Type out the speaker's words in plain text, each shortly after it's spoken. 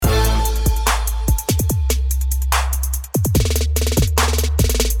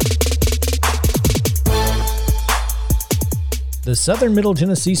The Southern Middle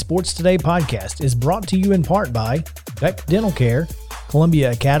Tennessee Sports Today podcast is brought to you in part by Beck Dental Care,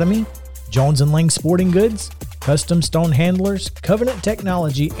 Columbia Academy, Jones & Lang Sporting Goods, Custom Stone Handlers, Covenant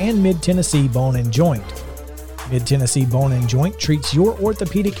Technology, and Mid-Tennessee Bone & Joint. Mid-Tennessee Bone & Joint treats your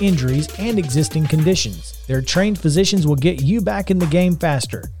orthopedic injuries and existing conditions. Their trained physicians will get you back in the game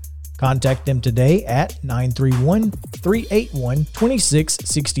faster. Contact them today at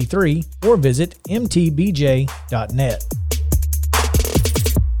 931-381-2663 or visit mtbj.net.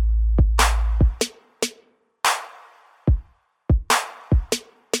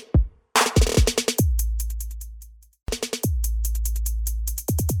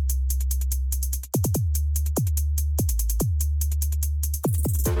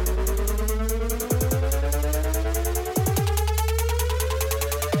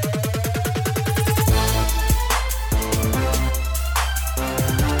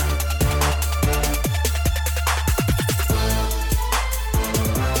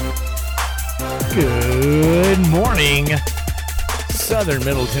 Good morning, Southern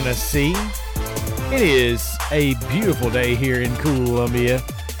Middle Tennessee. It is a beautiful day here in Columbia,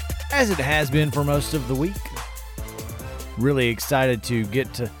 as it has been for most of the week. Really excited to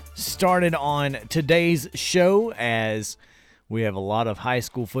get started on today's show, as we have a lot of high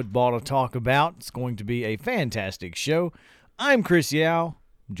school football to talk about. It's going to be a fantastic show. I'm Chris Yao,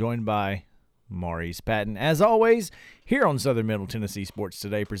 joined by Maurice Patton, as always, here on Southern Middle Tennessee Sports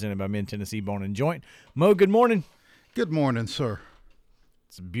Today, presented by Mid-Tennessee Bone & Joint. Mo, good morning. Good morning, sir.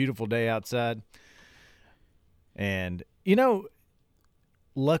 It's a beautiful day outside. And,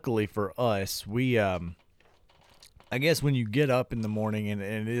 luckily for us, we, I guess when you get up in the morning and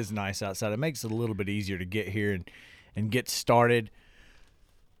it is nice outside, it makes it a little bit easier to get here and get started.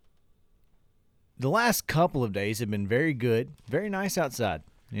 The last couple of days have been very good, very nice outside.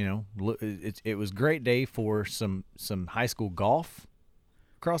 It was a great day for some high school golf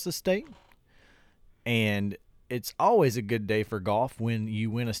across the state. And it's always a good day for golf when you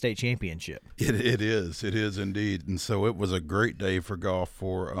win a state championship. It is indeed. And so it was a great day for golf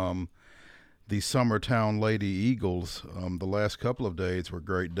for the Summertown Lady Eagles. The last couple of days were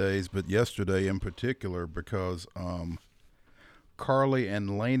great days, but yesterday in particular, because Carly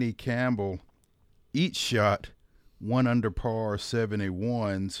and Lainey Campbell each shot 1 under par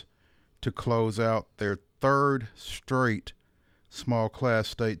 71s to close out their third straight small class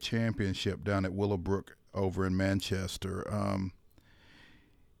state championship down at Willowbrook over in Manchester.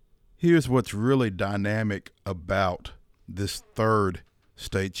 Here's what's really dynamic about this third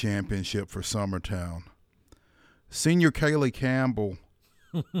state championship for Summertown. Senior Kaylee Campbell.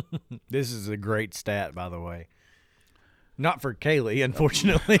 This is a great stat, by the way. Not for Kaylee,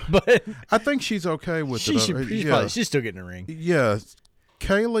 unfortunately, but I think she's okay with it. She's still getting a ring. Yeah.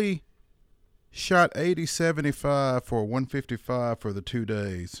 Kaylee shot 80-75 for 155 for the 2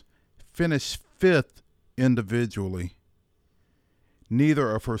 days. Finished fifth individually.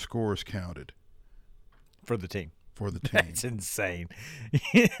 Neither of her scores counted. For the team. That's insane.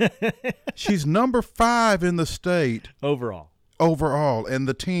 She's number 5 in the state. Overall, and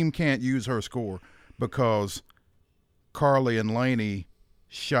the team can't use her score because Carly and Lainey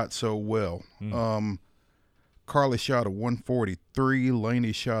shot so well. Carly shot a 143.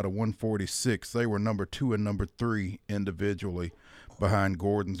 Lainey shot a 146. They were number 2 and number 3 individually, behind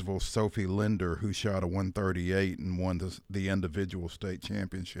Gordonsville's Sophie Linder, who shot a 138 and won the individual state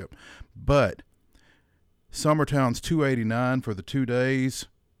championship. But Summertown's 289 for the 2 days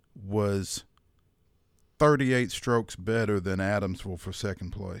was 38 strokes better than Adamsville for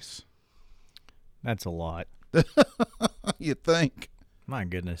second place. That's a lot. You think? My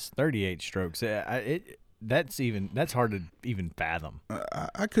goodness, 38 strokes. That's hard to even fathom.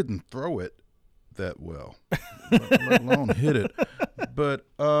 I couldn't throw it that well, let alone hit it. But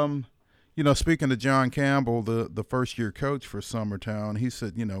speaking to John Campbell, the first year coach for Summertown, he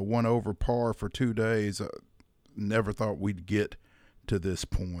said, 1 over par for 2 days. Never thought we'd get to this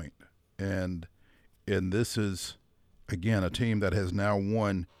point, and this is again a team that has now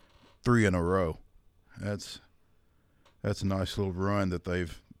won 3 in a row. That's a nice little run that they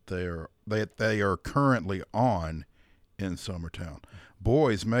are currently on in Summertown.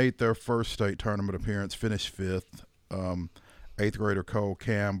 Boys made their first state tournament appearance, finished 5th. 8th grader Cole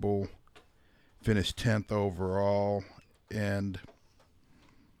Campbell finished 10th overall, and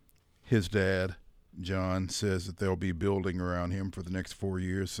his dad, John, says that they'll be building around him for the next 4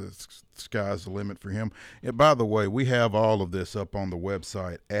 years. So sky's the limit for him. And by the way, we have all of this up on the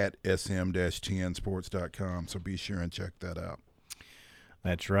website at sm-tnsports.com, so be sure and check that out.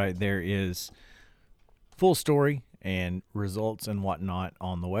 That's right. There is full story and results and whatnot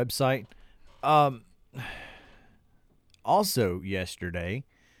on the website. also yesterday,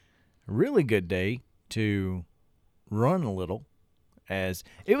 a really good day to run a little, as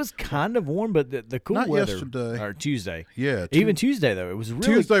it was kind of warm, but the cool Not weather. yesterday. Or Tuesday. Yeah. Even Tuesday, though. It was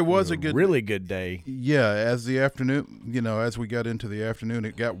really, Tuesday was a good really good day. Yeah, as the afternoon, as we got into the afternoon,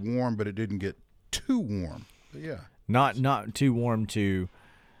 it got warm, but it didn't get too warm. But yeah. Not too warm to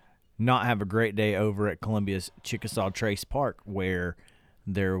not have a great day over at Columbia's Chickasaw Trace Park, where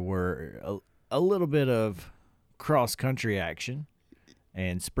there were a little bit of cross-country action,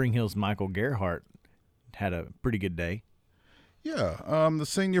 and Spring Hill's Michael Gerhardt had a pretty good day. Yeah, the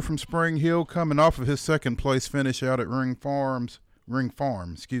senior from Spring Hill coming off of his second place finish out at Ring Farm,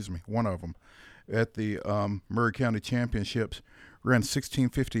 one of them, at the Maury County Championships, ran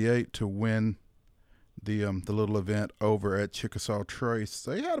 16:58 to win the little event over at Chickasaw Trace.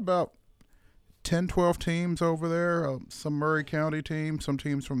 They had about 10, 12 teams over there, some Maury County teams, some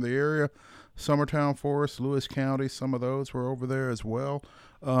teams from the area, Summertown Forest, Lewis County, some of those were over there as well.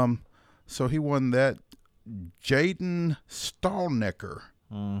 So he won that. Jaden Stallnecker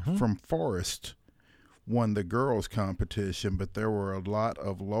from Forest won the girls competition, but there were a lot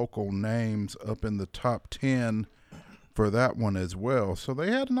of local names up in the top 10 for that one as well. So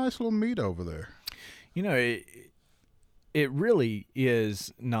they had a nice little meet over there. It really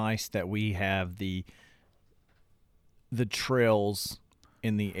is nice that we have the trails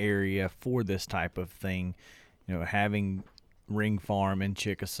in the area for this type of thing. Having Ring Farm in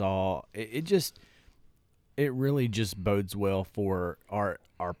Chickasaw, it really just bodes well for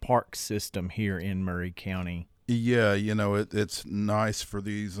our park system here in Maury County. Yeah, it's nice for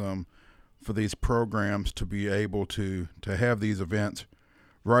these programs to be able to have these events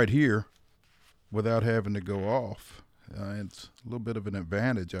right here without having to go off. It's a little bit of an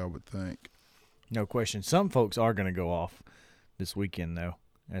advantage, I would think. No question. Some folks are going to go off this weekend, though,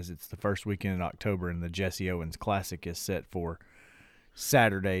 as it's the first weekend in October, and the Jesse Owens Classic is set for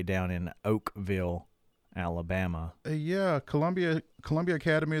Saturday down in Oakville, Alabama. Yeah, Columbia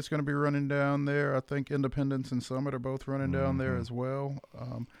Academy is going to be running down there. I think Independence and Summit are both running down there as well.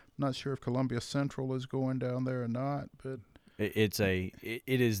 Not sure if Columbia Central is going down there or not, but it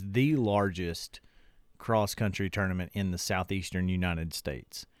is the largest cross-country tournament in the southeastern United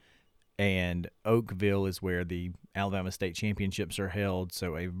States. And Oakville is where the Alabama State Championships are held.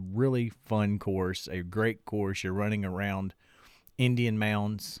 So a really fun course, a great course. You're running around Indian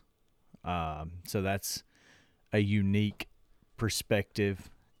Mounds. So that's a unique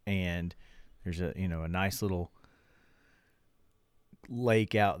perspective. And there's a nice little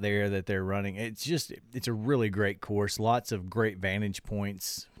lake out there that they're running. It's a really great course. Lots of great vantage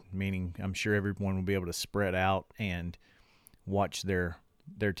points, meaning I'm sure everyone will be able to spread out and watch their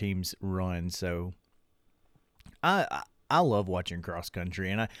teams run. So I love watching cross country,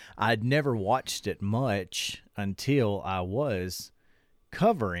 and I'd never watched it much until I was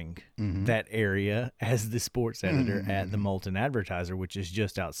covering that area as the sports editor at the Moulton Advertiser, which is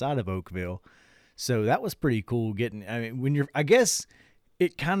just outside of Oakville. So that was pretty cool I guess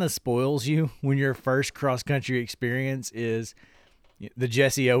it kind of spoils you when your first cross country experience is the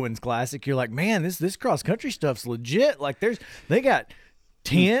Jesse Owens Classic. You're like, man, this cross country stuff's legit. Like they got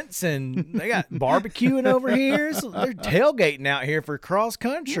tents and they got barbecuing over here. So they're tailgating out here for cross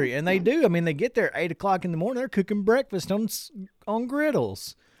country, and they do. I mean, they get there at 8:00 in the morning. They're cooking breakfast on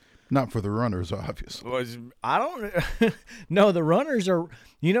griddles. Not for the runners, obviously. I don't. No, the runners are.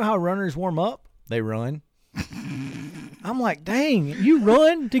 You know how runners warm up? They run. I'm like, dang, you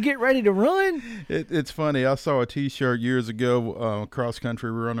run to get ready to run? It's funny. I saw a T-shirt years ago,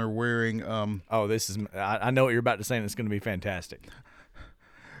 cross-country runner wearing. I know what you're about to say, and it's going to be fantastic.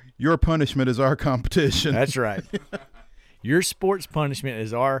 Your punishment is our competition. That's right. Your sport's punishment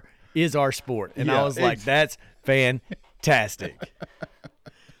is our sport. And I was like, that's fantastic.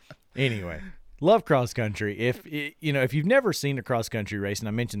 Anyway, love cross country. If you've never seen a cross country race, and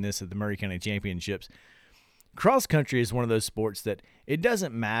I mentioned this at the Maury County Championships, cross country is one of those sports that it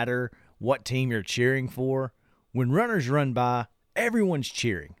doesn't matter what team you're cheering for. When runners run by, everyone's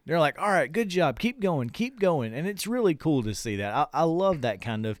cheering. They're like, all right, good job. Keep going. And it's really cool to see that. I love that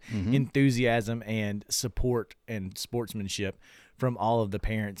kind of enthusiasm and support and sportsmanship from all of the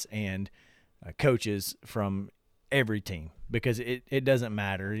parents and coaches from every team, because it doesn't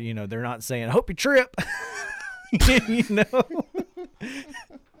matter. They're not saying, I hope you trip.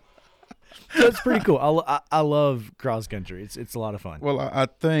 So it's pretty cool. I love cross country. It's a lot of fun. Well, I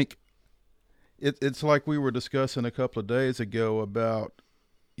think it's like we were discussing a couple of days ago about,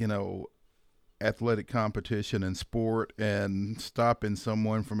 athletic competition and sport and stopping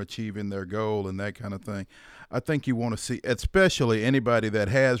someone from achieving their goal and that kind of thing. I think you want to see, especially anybody that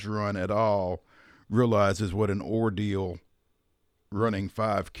has run at all, realizes what an ordeal running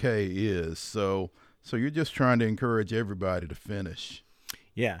 5K is. So you're just trying to encourage everybody to finish.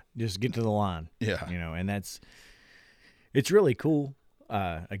 Yeah, just get to the line. Yeah. And it's really cool.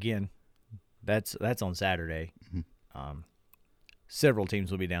 Again, that's on Saturday. Mm-hmm. Several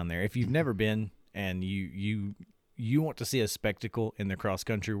teams will be down there. If you've never been and you want to see a spectacle in the cross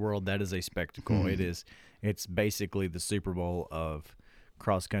country world, that is a spectacle. Mm-hmm. It's basically the Super Bowl of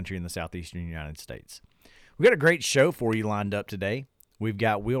cross country in the southeastern United States. We've got a great show for you lined up today. We've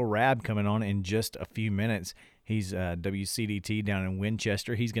got Will Rabb coming on in just a few minutes. He's WCDT down in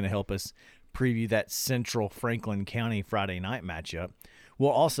Winchester. He's going to help us preview that Central Franklin County Friday night matchup.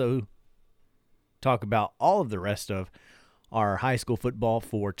 We'll also talk about all of the rest of our high school football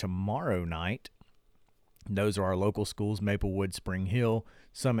for tomorrow night. Those are our local schools: Maplewood, Spring Hill,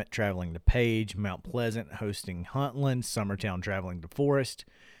 Summit traveling to Page, Mount Pleasant hosting Huntland, Summertown traveling to Forest,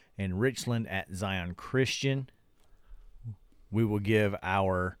 and Richland at Zion Christian. We will give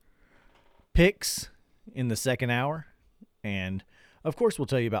our picks in the second hour, and of course we'll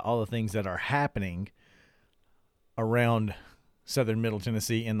tell you about all the things that are happening around Southern Middle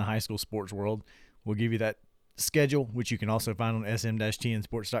Tennessee in the high school sports world. We'll give you that schedule, which you can also find on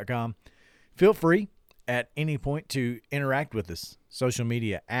sm-tnsports.com. Feel free at any point to interact with us. Social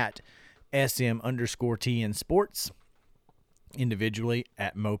media at SM_TN Sports, individually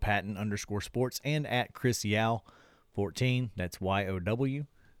at Mo Patton _sports, and at Chris Yow 14. That's YOW,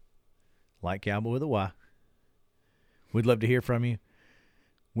 like cowboy with a Y. We'd love to hear from you.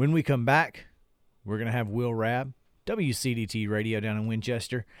 When we come back, we're going to have Will Rabb, WCDT Radio down in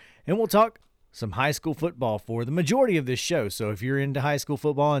Winchester, and we'll talk some high school football for the majority of this show. So if you're into high school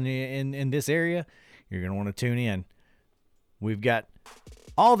football in this area, you're going to want to tune in. We've got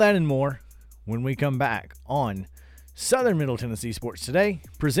all that and more when we come back on Southern Middle Tennessee Sports Today,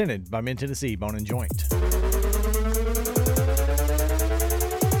 presented by Mid-Tennessee Bone and Joint.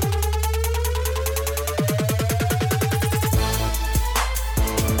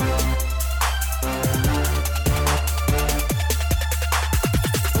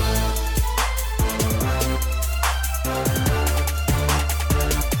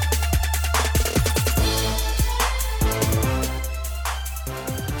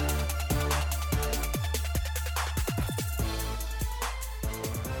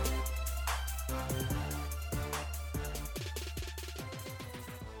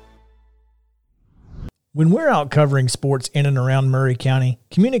 When we're out covering sports in and around Maury County,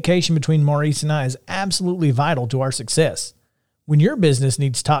 communication between Maurice and I is absolutely vital to our success. When your business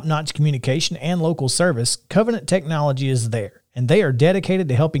needs top-notch communication and local service, Covenant Technology is there, and they are dedicated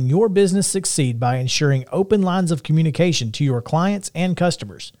to helping your business succeed by ensuring open lines of communication to your clients and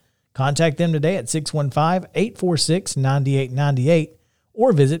customers. Contact them today at 615-846-9898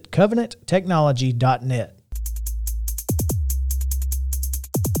 or visit covenanttechnology.net.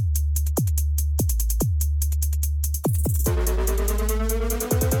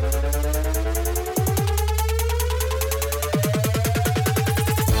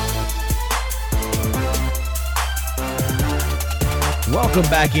 Welcome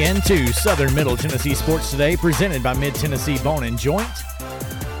back into Southern Middle Tennessee Sports Today, presented by Mid-Tennessee Bone and Joint.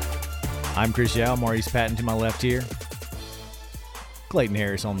 I'm Chris Yow, Maurice Patton to my left here. Clayton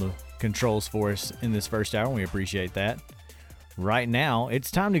Harris on the controls for us in this first hour, and we appreciate that. Right now,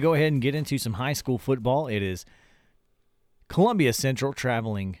 it's time to go ahead and get into some high school football. It is Columbia Central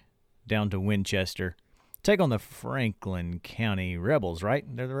traveling down to Winchester. Take on the Franklin County Rebels, right?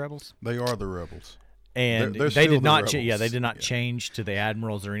 They're the Rebels? They are the Rebels. And they're they did not, Rebels. they did not change to the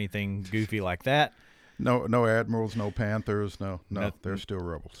Admirals or anything goofy like that. No Admirals, no Panthers, no, they're still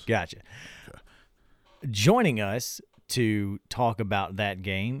Rebels. Gotcha. Joining us to talk about that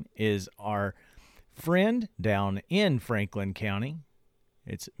game is our friend down in Franklin County.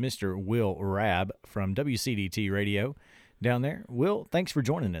 It's Mr. Will Rabb from WCDT Radio down there. Will, thanks for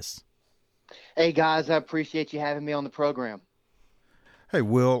joining us. Hey, guys, I appreciate you having me on the program. Hey,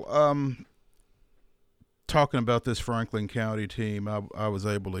 Will, talking about this Franklin County team, I was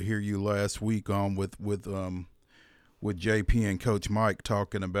able to hear you last week on with JP and Coach Mike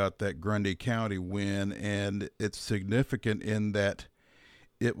talking about that Grundy County win, and it's significant in that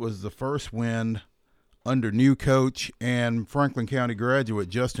it was the first win under new coach and Franklin County graduate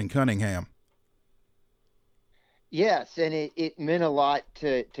Justin Cunningham. Yes, and it meant a lot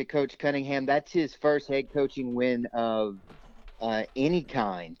to Coach Cunningham. That's his first head coaching win of any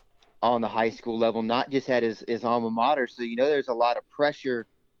kind on the high school level, not just at his alma mater. So, there's a lot of pressure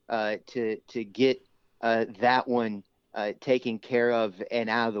to get that one taken care of and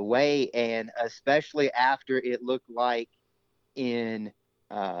out of the way. And especially after it looked like in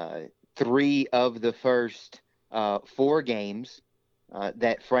 3 of the first 4 games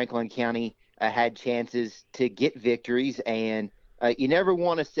that Franklin County had chances to get victories. And you never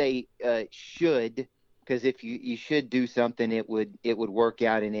want to say should, because if you should do something, it would work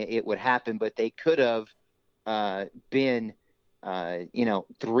out and it would happen. But they could have been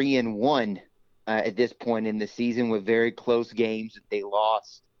 3-1 at this point in the season, with very close games that they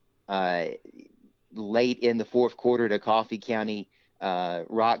lost late in the fourth quarter to Coffee County,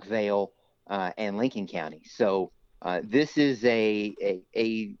 Rockvale, and Lincoln County. So this is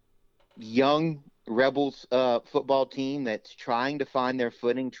a young Rebels football team that's trying to find their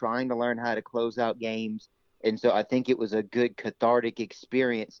footing, trying to learn how to close out games. And so I think it was a good cathartic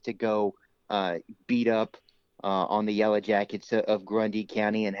experience to go beat up on the Yellow Jackets of Grundy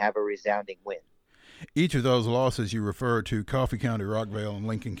County and have a resounding win. Each of those losses you referred to, Coffee County, Rockvale, and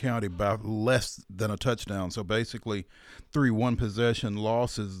Lincoln County, by less than a touchdown. So basically 3 one-possession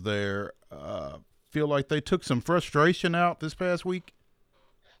losses there. Feel like they took some frustration out this past week?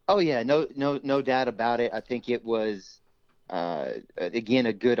 Oh, yeah, no doubt about it. I think it was, again,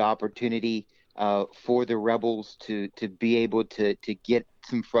 a good opportunity for the Rebels to be able to get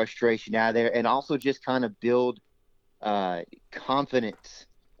some frustration out of there, and also just kind of build confidence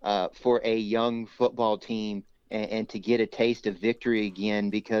for a young football team, and to get a taste of victory again,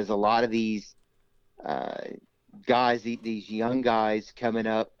 because a lot of these guys, these young guys coming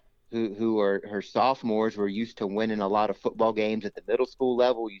up who are sophomores, were used to winning a lot of football games at the middle school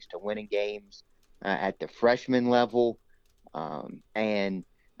level, used to winning games at the freshman level. And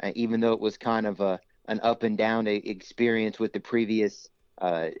even though it was kind of an up and down experience with the previous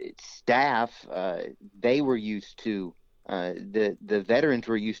staff, they were used to the veterans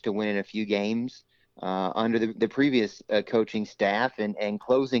were used to winning a few games under the previous coaching staff, and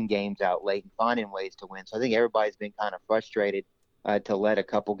closing games out late and finding ways to win. So I think everybody's been kind of frustrated to let a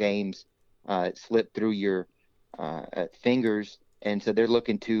couple games slip through your fingers, and so they're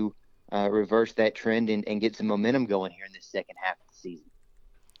looking to reverse that trend and get some momentum going here in the second half of the season.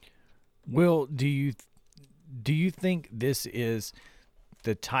 Will, do you think this is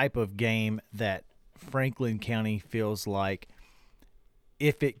the type of game that Franklin County feels like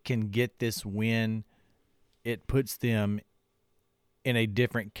if it can get this win, it puts them in a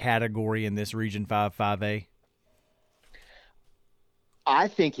different category in this Region 5 5A? I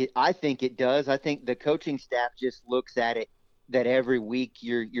think it does. I think the coaching staff just looks at it that every week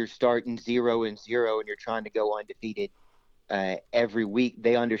you're starting 0-0 and you're trying to go undefeated every week.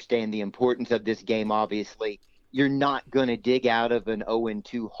 They understand the importance of this game. Obviously, you're not going to dig out of an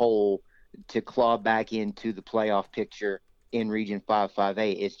 0-2 hole to claw back into the playoff picture in Region 5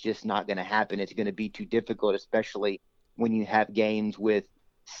 5A. It's just not going to happen. It's going to be too difficult, especially when you have games with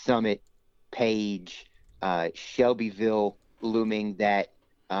Summit, Page, Shelbyville looming that,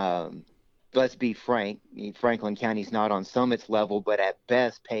 let's be frank, Franklin County's not on Summit's level, but at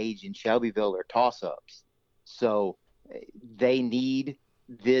best, Page and Shelbyville are toss-ups. So they need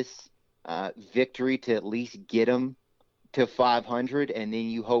this victory to at least get them to 500, and then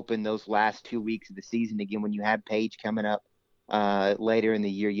you hope in those last 2 weeks of the season, again, when you have Page coming up later in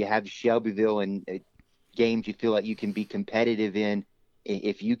the year, you have Shelbyville and games you feel like you can be competitive in.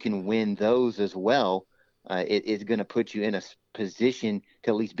 If you can win those as well, it is going to put you in a position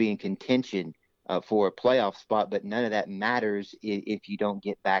to at least be in contention for a playoff spot. But none of that matters if you don't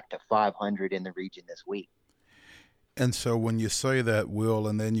get back to 500 in the region this week. And so when you say that, Will,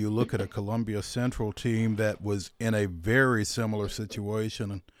 and then you look at a Columbia Central team that was in a very similar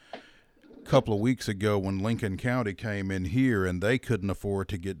situation a couple of weeks ago when Lincoln County came in here and they couldn't afford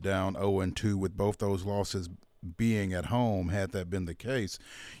to get down 0-2 with both those losses being at home, had that been the case.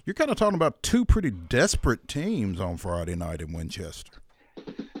 You're kind of talking about two pretty desperate teams on Friday night in Winchester.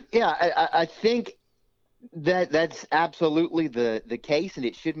 Yeah, I think that's absolutely the case, and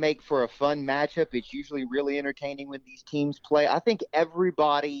it should make for a fun matchup. It's usually really entertaining when these teams play. I think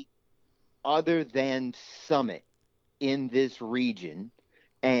everybody other than Summit in this region,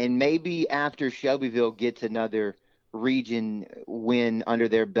 and maybe after Shelbyville gets another region win under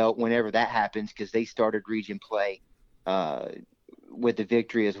their belt whenever that happens, because they started region play with the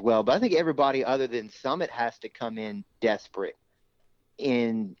victory as well. But I think everybody other than Summit has to come in desperate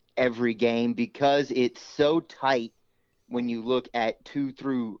in every game, because it's so tight when you look at 2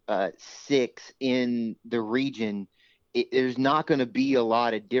 through 6 in the region. There's not going to be a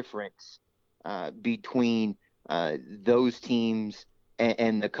lot of difference between those teams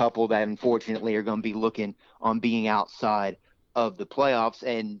and the couple that unfortunately are going to be looking on being outside of the playoffs.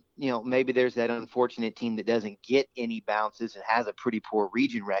 And, maybe there's that unfortunate team that doesn't get any bounces and has a pretty poor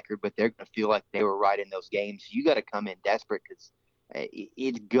region record, but they're going to feel like they were right in those games. You got to come in desperate, because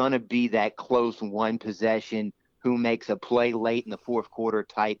it's going to be that close one possession, who makes a play late in the fourth quarter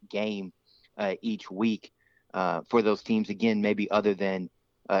type game each week for those teams. Again, maybe other than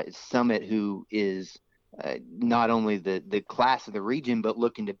Summit, who is not only the class of the region, but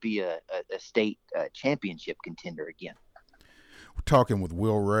looking to be a state championship contender again. We're talking with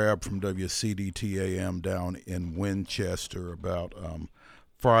Will Rabb from WCDT-AM down in Winchester about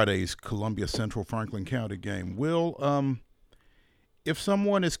Friday's Columbia Central Franklin County game. Will, if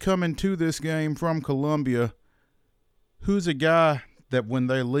someone is coming to this game from Columbia, who's a guy that when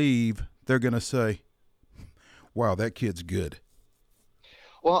they leave, they're going to say, wow, that kid's good?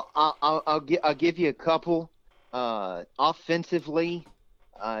 Well, I'll give you a couple. Offensively,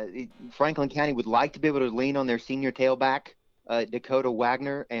 Franklin County would like to be able to lean on their senior tailback, Dakota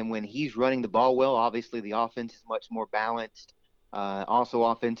Wagner, and when he's running the ball well, obviously the offense is much more balanced. Also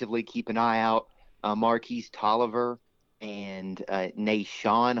offensively, keep an eye out Marquise Tolliver and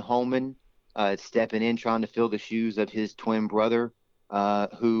Nashawn Holman stepping in, trying to fill the shoes of his twin brother,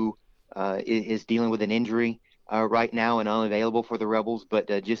 who is dealing with an injury right now and unavailable for the Rebels, but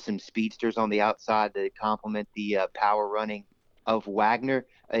just some speedsters on the outside to complement the power running of Wagner.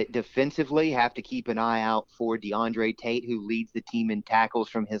 Defensively, have to keep an eye out for DeAndre Tate, who leads the team in tackles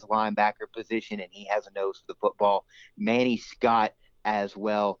from his linebacker position, and he has a nose for the football. Manny Scott as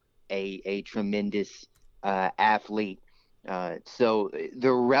well, a tremendous athlete. So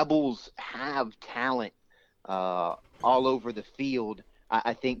the Rebels have talent all over the field.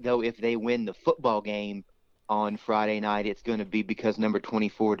 I think, though, if they win the football game on Friday night, it's going to be because number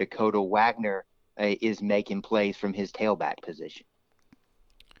 24, Dakota Wagner, is making plays from his tailback position.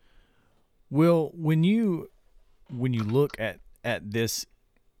 Will, when you look at this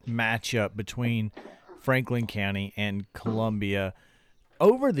matchup between Franklin County and Columbia,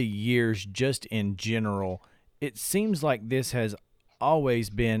 over the years, just in general, it seems like this has always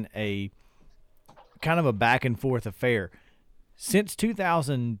been a kind of a back and forth affair. Since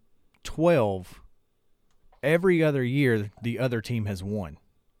 2012, every other year the other team has won.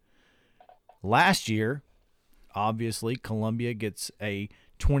 Last year, obviously, Columbia gets a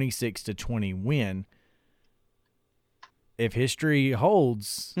 26-20 win. If history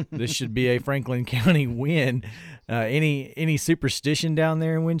holds, this should be a Franklin County win. Any superstition down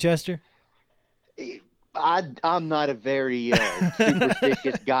there in Winchester? I'm not a very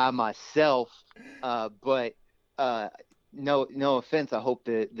superstitious guy myself, but no offense. I hope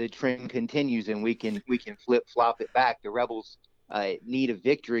the trend continues and we can flip-flop it back. The Rebels need a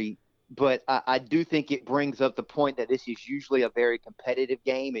victory, but I do think it brings up the point that this is usually a very competitive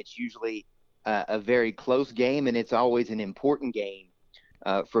game. It's usually a very close game, and it's always an important game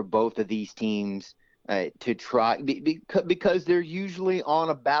for both of these teams to try, because they're usually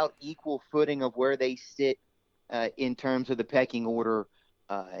on about equal footing of where they sit in terms of the pecking order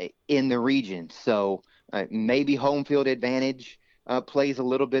in the region. So maybe home field advantage plays a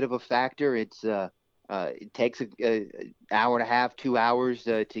little bit of a factor. It takes an hour and a half, 2 hours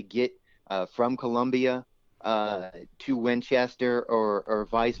to get from Columbia to Winchester or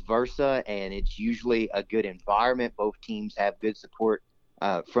vice versa, and it's usually a good environment. Both teams have good support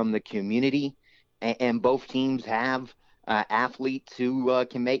from the community, and both teams have athletes who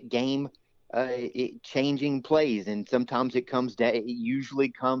can make game changing plays, and sometimes it usually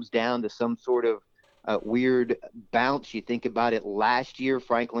comes down to some sort of weird bounce. You think about it last year,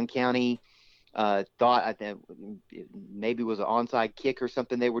 Franklin County thought, I think maybe it was an onside kick or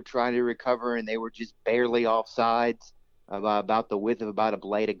something they were trying to recover, and they were just barely offsides, about the width of about a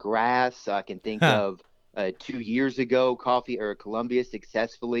blade of grass. I can think of 2 years ago, Columbia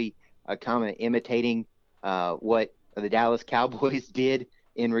successfully kind of imitating what the Dallas Cowboys did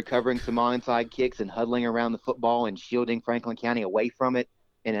in recovering some onside kicks and huddling around the football and shielding Franklin County away from it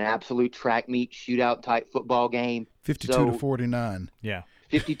in an absolute track meet shootout type football game. 52-49. Yeah.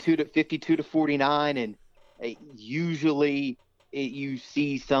 52 to 49, and usually you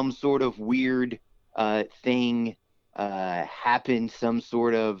see some sort of weird thing happen, some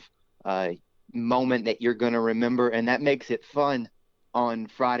sort of moment that you're going to remember, and that makes it fun on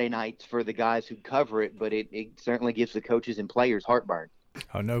Friday nights for the guys who cover it, but it certainly gives the coaches and players heartburn.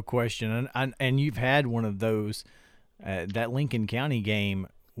 Oh, no question. And you've had one of those, that Lincoln County game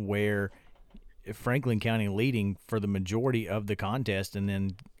where Franklin County leading for the majority of the contest, and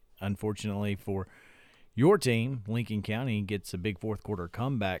then unfortunately for your team, Lincoln County gets a big fourth quarter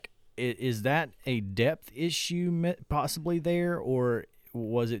comeback. Is that a depth issue possibly there, or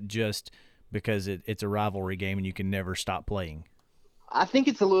was it just because it's a rivalry game and you can never stop playing? I think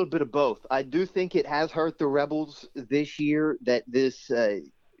it's a little bit of both. I do think it has hurt the Rebels this year that this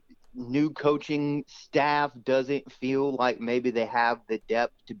new coaching staff doesn't feel like maybe they have the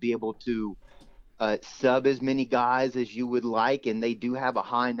depth to be able to sub as many guys as you would like, and they do have a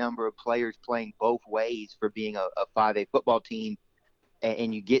high number of players playing both ways for being a 5A football team,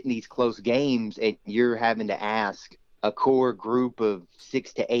 and you get in these close games and you're having to ask a core group of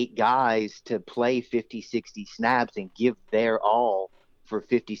 6 to 8 guys to play 50, 60 snaps and give their all for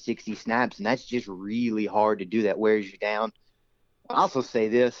 50, 60 snaps, and that's just really hard to do. That wears you down. I'll also say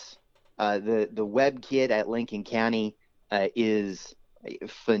this, the Webb kid at Lincoln County is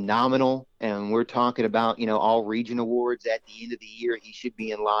phenomenal, and we're talking about, all region awards at the end of the year. He should be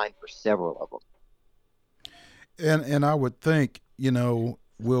in line for several of them. And I would think, Will,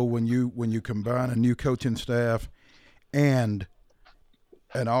 when you combine a new coaching staff and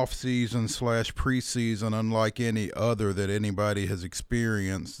an off-season / preseason unlike any other that anybody has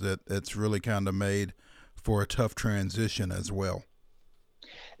experienced, that's really kind of made for a tough transition as well.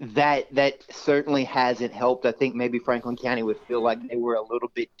 That certainly hasn't helped. I think maybe Franklin County would feel like they were a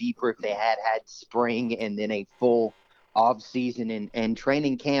little bit deeper if they had spring and then a full off season and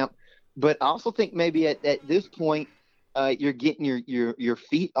training camp. But I also think maybe at this point, you're getting your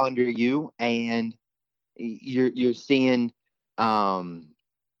feet under you, and you're seeing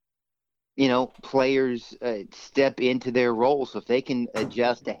players step into their roles. So if they can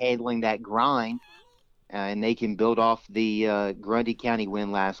adjust to handling that grind, and they can build off the Grundy County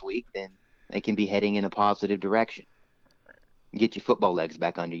win last week, then they can be heading in a positive direction. Get your football legs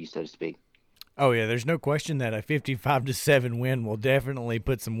back under you, so to speak. Oh, yeah, there's no question that a 55-7 win will definitely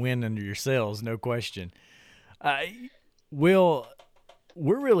put some wind under your sails, no question. Will,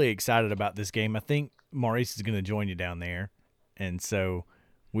 we're really excited about this game. I think Maurice is going to join you down there, and so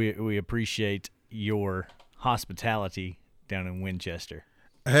we appreciate your hospitality down in Winchester.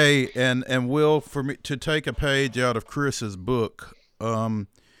 Hey, and Will, for me to take a page out of Chris's book,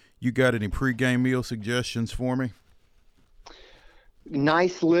 you got any pregame meal suggestions for me?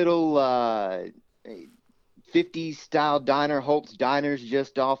 Nice little 50s style diner, Holt's Diners,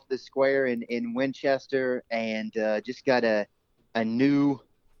 just off the square in Winchester, and just got a new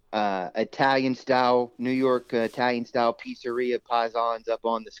Italian style, New York Italian style pizzeria, Paisans, up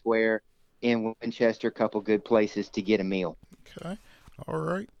on the square in Winchester. A couple good places to get a meal. Okay. All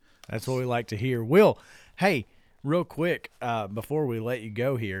right. That's what we like to hear. Will, hey, real quick, before we let you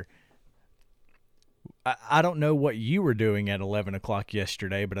go here, I don't know what you were doing at 11 o'clock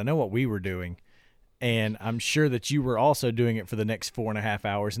yesterday, but I know what we were doing, and I'm sure that you were also doing it for the next 4.5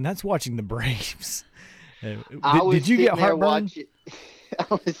 hours, and that's watching the Braves. Did you get heartburn?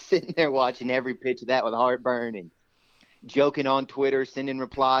 I was sitting there watching every pitch of that with heartburn and joking on Twitter, sending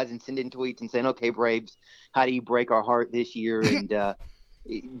replies and sending tweets and saying, okay, Braves, how do you break our heart this year? And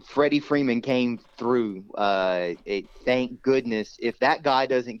Freddie Freeman came through. Thank goodness. If that guy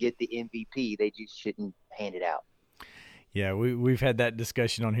doesn't get the MVP, they just shouldn't hand it out. Yeah, we've had that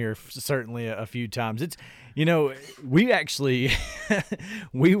discussion on here certainly a few times. It's, we actually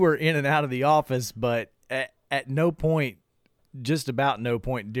we were in and out of the office, but at no point, just about no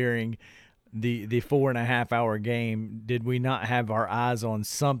point during the 4.5 hour game did we not have our eyes on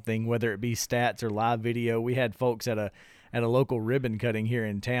something, whether it be stats or live video. We had folks at a local ribbon cutting here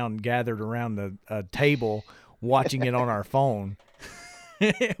in town gathered around a table watching it on our phone.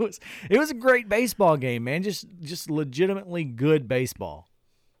 It was a great baseball game, man. Just legitimately good baseball.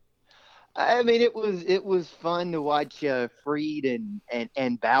 I mean, it was fun to watch Fried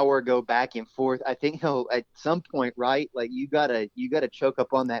and Bauer go back and forth. I think at some point, right? Like you gotta choke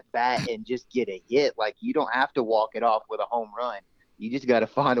up on that bat and just get a hit. Like you don't have to walk it off with a home run. You just got to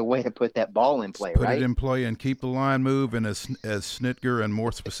find a way to put that ball in play, right? Put it in play and keep the line moving, as Snitker and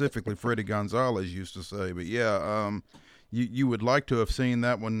more specifically Freddie Gonzalez used to say. But yeah, you would like to have seen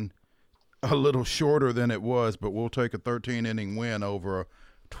that one a little shorter than it was, but we'll take a 13-inning win over a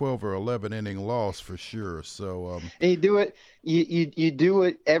 12 or 11-inning loss for sure. So you do it. You do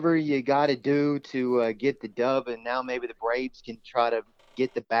whatever you got to do to get the dub, and now maybe the Braves can try to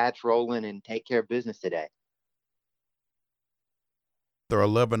get the bats rolling and take care of business today. They're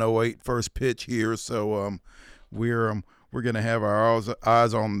 11:08 first pitch here, so we're going to have our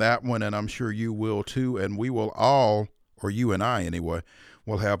eyes on that one, and I'm sure you will too. And we will all, or you and I anyway,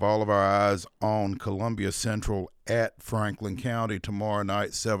 will have all of our eyes on Columbia Central at Franklin County tomorrow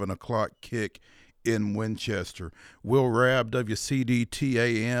night, 7 o'clock kick in Winchester. Will Rabb,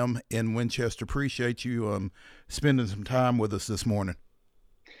 WCDTAM in Winchester. Appreciate you spending some time with us this morning.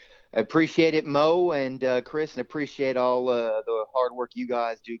 Appreciate it, Mo and Chris, and appreciate all the hard work you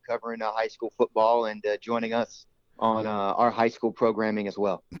guys do covering high school football and joining us on our high school programming as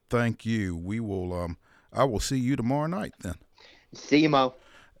well. Thank you. We will. I will see you tomorrow night then. See you, Mo.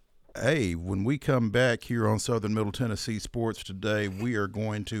 Hey, when we come back here on Southern Middle Tennessee Sports Today, we are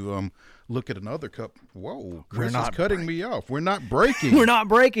going to look at another cup. Whoa, Chris is cutting me off. We're not breaking. We're not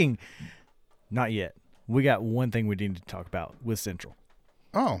breaking. Not yet. We got one thing we need to talk about with Central.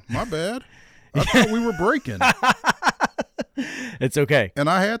 Oh, my bad. I thought we were breaking. It's okay. And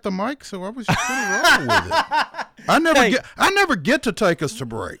I had the mic, so I was just going to roll with it. I never get to take us to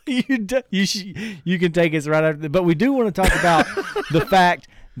break. You can take us right after, but we do want to talk about the fact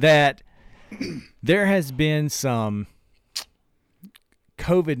that there has been some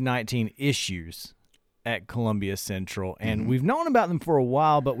COVID-19 issues at Columbia Central, and we've known about them for a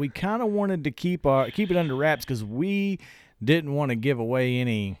while, but we kind of wanted to keep it under wraps because we didn't want to give away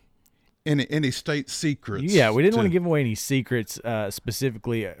any state secrets. Yeah, we didn't want to give away any secrets,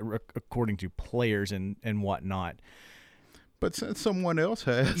 specifically according to players and whatnot. But since someone else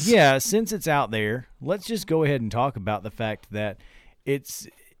has. Yeah, since it's out there, let's just go ahead and talk about the fact that it's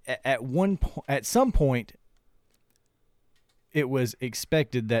at some point it was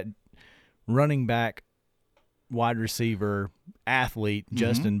expected that running back, wide receiver, athlete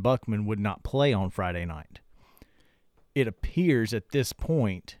Justin Buckman would not play on Friday night. It appears at this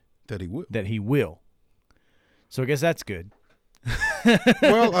point that he will. So I guess that's good.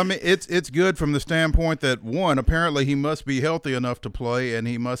 Well, I mean, it's good from the standpoint that, one, apparently he must be healthy enough to play, and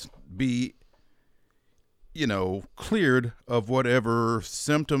he must be, cleared of whatever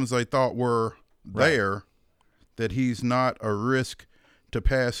symptoms they thought were there, that he's not a risk to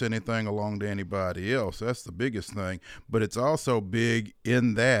pass anything along to anybody else. That's the biggest thing. But it's also big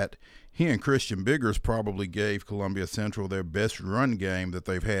in that he and Christian Biggers probably gave Columbia Central their best run game that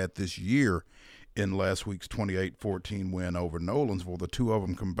they've had this year in last week's 28-14 win over Nolensville. The two of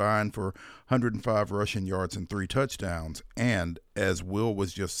them combined for 105 rushing yards and 3 touchdowns. And as Will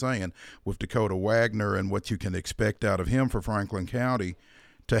was just saying, with Dakota Wagner and what you can expect out of him for Franklin County,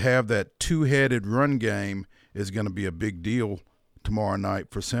 to have that two-headed run game is going to be a big deal tomorrow night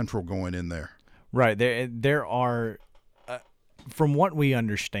for Central going in there. Right. There are, from what we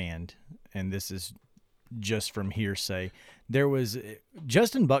understand, and this is just from hearsay,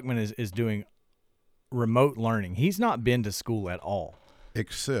 Justin Buckman is doing remote learning. He's not been to school at all.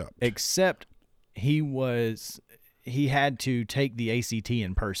 Except he had to take the ACT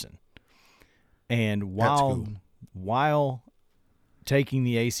in person. And while taking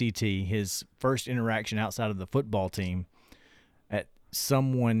the ACT, his first interaction outside of the football team,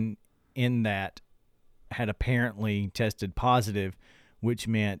 someone in that had apparently tested positive, which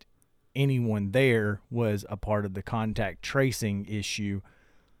meant anyone there was a part of the contact tracing issue.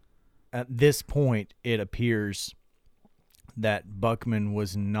 At this point, it appears that Buckman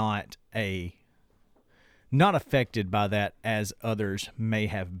was not affected by that as others may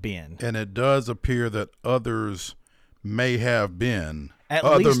have been. And it does appear that others may have been. At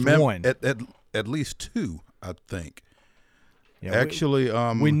least one. At least 2, I think. Yeah, actually,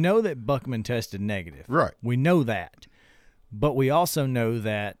 we know that Buckman tested negative. Right. We know that. But we also know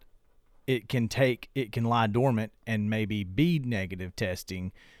that it can lie dormant and maybe be negative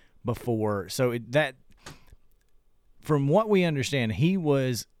testing before. So from what we understand, he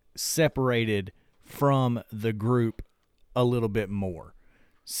was separated from the group a little bit more.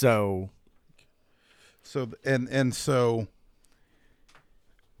 So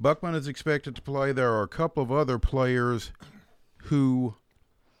Buckman is expected to play. There are a couple of other players who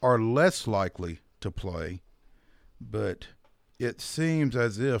are less likely to play, but it seems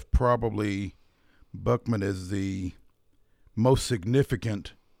as if probably Buckman is the most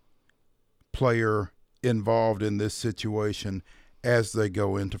significant player involved in this situation as they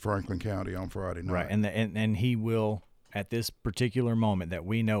go into Franklin County on Friday night. Right, and he will, at this particular moment that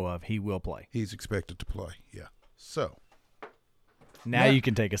we know of, he will play. He's expected to play, yeah. So. Now you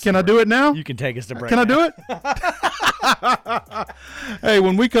can take us to break. Can I do it now? You can take us to break. Can I do it? Hey,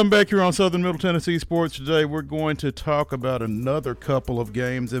 when we come back here on Southern Middle Tennessee Sports Today, we're going to talk about another couple of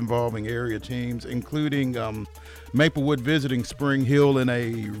games involving area teams, including Maplewood visiting Spring Hill in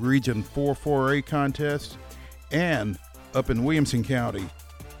a Region 4-4A contest, and up in Williamson County,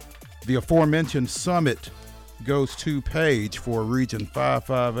 the aforementioned Summit goes to Page for a Region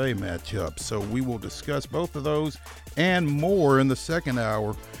 5-5A matchup. So we will discuss both of those and more in the second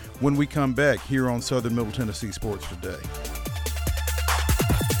hour when we come back here on Southern Middle Tennessee Sports Today.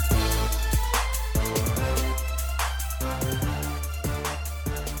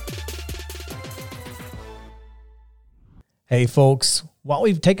 Hey folks, while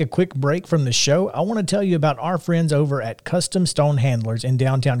we take a quick break from the show, I want to tell you about our friends over at Custom Stone Handlers in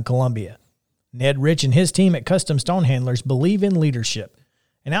downtown Columbia. Ned Rich and his team at Custom Stone Handlers believe in leadership.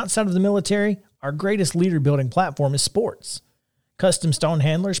 And outside of the military, our greatest leader building platform is sports. Custom Stone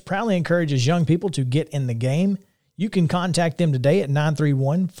Handlers proudly encourages young people to get in the game. You can contact them today at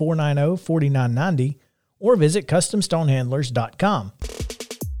 931-490-4990 or visit CustomStonehandlers.com.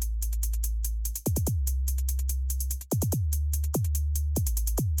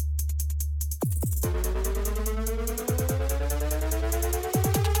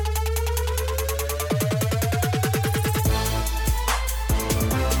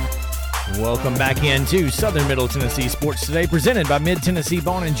 Welcome back into Southern Middle Tennessee Sports Today, presented by Mid-Tennessee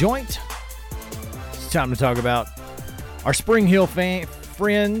Bone and Joint. It's time to talk about our Spring Hill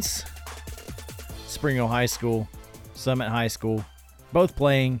friends. Spring Hill High School, Summit High School, both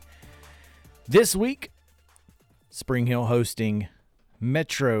playing this week. Spring Hill hosting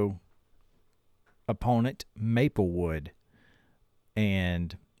Metro opponent Maplewood.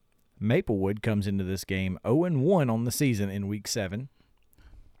 And Maplewood comes into this game 0-1 on the season in Week 7.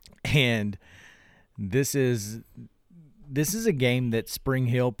 And this is a game that Spring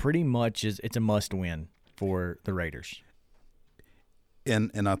Hill pretty much it's a must-win for the Raiders.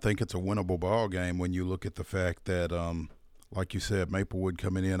 And I think it's a winnable ball game when you look at the fact that, like you said, Maplewood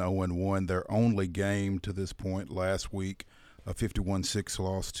coming in 0-1, their only game to this point last week, a 51-6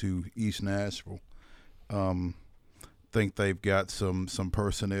 loss to East Nashville. Think they've got some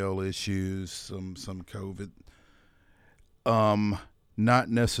personnel issues, some COVID. Not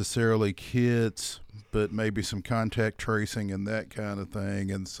necessarily kids, but maybe some contact tracing and that kind of thing.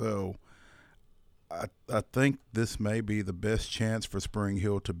 And so I think this may be the best chance for Spring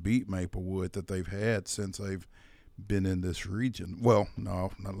Hill to beat Maplewood that they've had since they've been in this region. Well,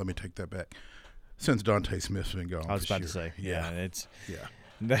 no, let me take that back. Since Dante Smith's been gone. I was about to say, it's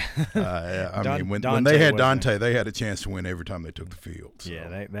I mean, when they had Dante, they had a chance to win every time they took the field. So.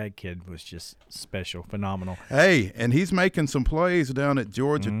 Yeah, that kid was just special, phenomenal. Hey, and he's making some plays down at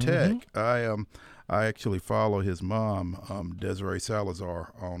Georgia Tech. I actually follow his mom, Desiree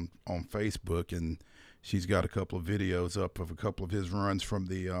Salazar, on Facebook, and she's got a couple of videos up of a couple of his runs from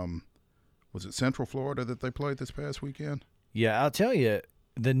the was it Central Florida that they played this past weekend? Yeah, I'll tell you.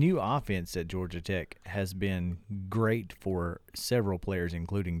 The new offense at Georgia Tech has been great for several players,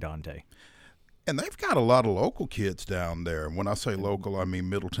 including Dante. And they've got a lot of local kids down there. When I say local, I mean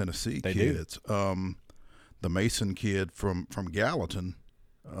Middle Tennessee kids. The Mason kid from Gallatin,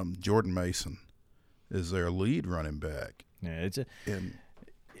 Jordan Mason, is their lead running back. Yeah,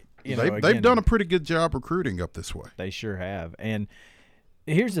 they've done a pretty good job recruiting up this way. They sure have. And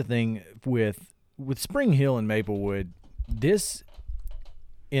here's the thing with Spring Hill and Maplewood, this –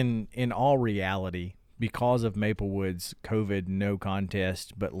 In all reality, because of Maplewood's COVID no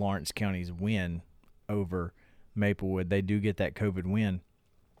contest, but Lawrence County's win over Maplewood, they do get that COVID win.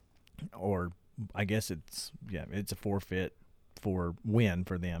 Or I guess it's a forfeit for win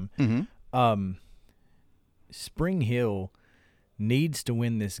for them. Mm-hmm. Spring Hill needs to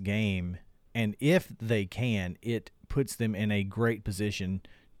win this game, and if they can, it puts them in a great position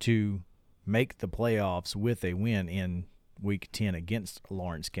to make the playoffs with a win in Week 10 against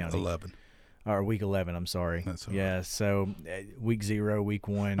Lawrence County. Week 11, I'm sorry. That's all right. So Week 0, Week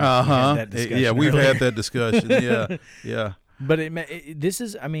 1. Uh-huh. We've had that discussion. Yeah. But this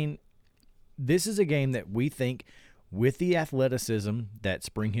is a game that we think, with the athleticism that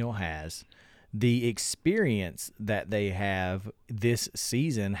Spring Hill has, the experience that they have this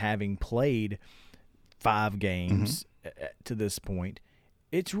season, having played 5 games to this point,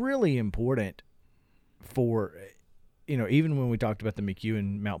 it's really important for – even when we talked about the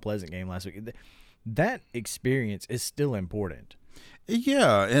McEwen Mount Pleasant game last week, that experience is still important.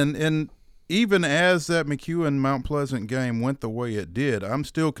 Yeah, and even as that McEwen Mount Pleasant game went the way it did, I'm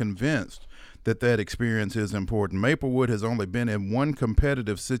still convinced that experience is important. Maplewood has only been in one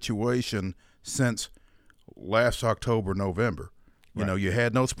competitive situation since last October, November. You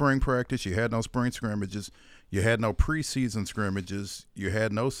had no spring practice, you had no spring scrimmages, you had no preseason scrimmages, you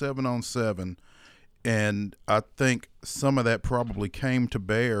had no 7-on-7. And I think some of that probably came to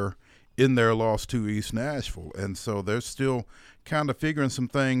bear in their loss to East Nashville. And so they're still kind of figuring some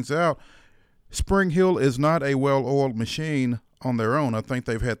things out. Spring Hill is not a well-oiled machine on their own. I think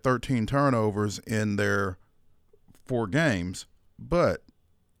they've had 13 turnovers in their 4 games. But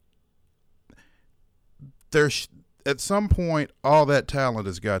at some point, all that talent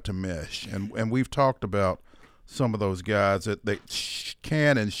has got to mesh. And we've talked about some of those guys that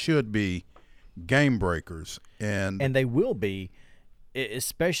can and should be game breakers, and they will be,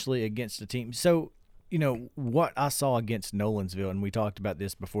 especially against a team. So, what I saw against Nolensville, and we talked about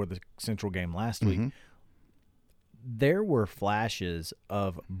this before the Central game last week, there were flashes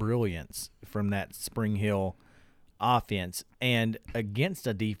of brilliance from that Spring Hill offense, and against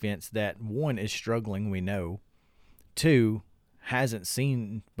a defense that, 1, is struggling, we know, 2, hasn't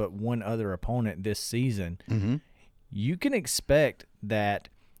seen but one other opponent this season, Mm-hmm. you can expect that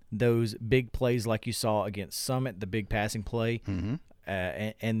those big plays like you saw against Summit, the big passing play, Mm-hmm.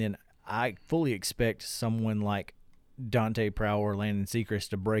 and then I fully expect someone like Dante Prow or Landon Sechrist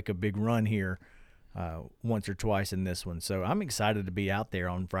to break a big run here once or twice in this one. So I'm excited to be out there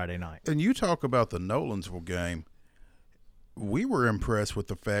on Friday night. And you talk about the Nolensville game. We were impressed with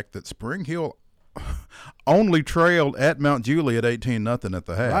the fact that Spring Hill only trailed at Mount Juliet 18-0 at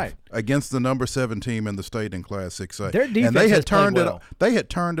the half, Right. against the number 7 team in the state in Class 6A. Their defense and they has had played turned well. They had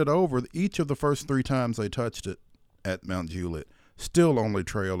turned it over each of the first 3 times they touched it at Mount Juliet. Still only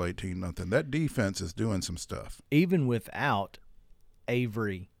trailed 18-0. That defense is doing some stuff. Even without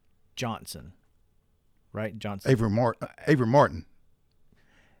Avery Johnson, right? Johnson. Avery Martin.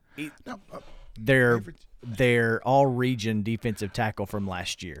 Their all-region defensive tackle from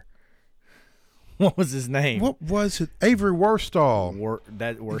last year. What was his name? What was it? Avery Worstall.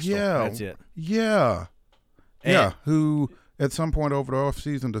 Worstall. Yeah. That's it. Yeah. And- Yeah, who at some point over the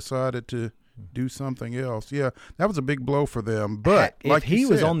offseason decided to do something else. Yeah, that was a big blow for them. But if like he you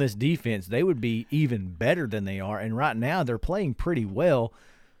was said, on this defense, they would be even better than they are. And right now, they're playing pretty well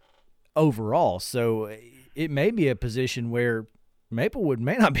overall. So it may be a position where Maplewood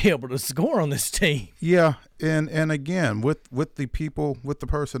may not be able to score on this team. yeah, and again with the people, with the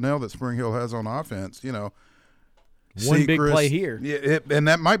personnel that Spring Hill has on offense, you know, One big Sechrist, play here. Yeah, and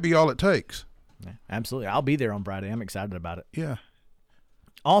that might be all it takes. Yeah, absolutely. I'll be there on Friday. I'm excited about it. Yeah.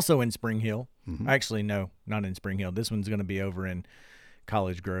 Also in Spring Hill. Mhm. Actually, no, not in Spring Hill. This one's going to be over in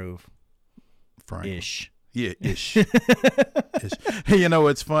College Grove-ish. Frank. Yeah, ish. Ish. You know,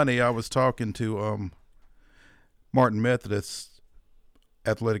 it's funny. I was talking to Martin Methodist's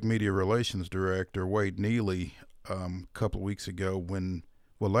athletic media relations director, Wade Neely, a couple of weeks ago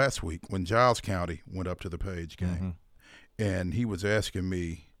last week when Giles County went up to the Page game. And he was asking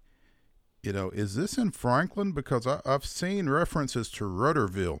me, you know, is this in Franklin? Because I've seen references to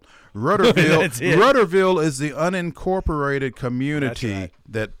Rudderville. That's it. Rudderville is the unincorporated community That's right.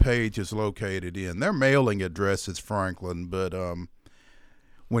 that Page is located in. Their mailing address is Franklin, but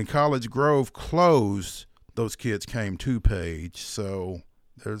when College Grove closed, those kids came to Page. So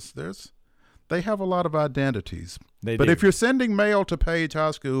they have a lot of identities. They But do. if you're sending mail to Page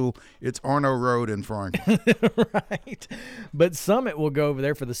High School, it's Arno Road in Franklin. Right. But Summit will go over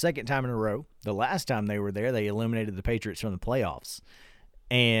there for the second time in a row. The last time they were there, they eliminated the Patriots from the playoffs.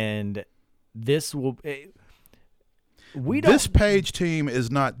 And this will This Page team is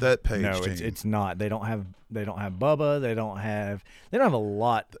not that Page No, team. it's not. They don't have Bubba, they don't have a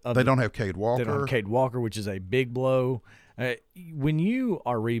lot of They don't have Cade Walker. They don't have Cade Walker, which is a big blow. When you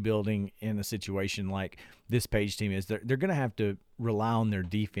are rebuilding in a situation like this Page team is, they're going to have to rely on their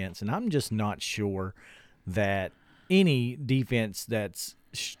defense, and I'm just not sure that any defense that's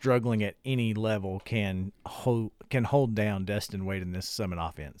struggling at any level can hold down Destin Wade in this Summit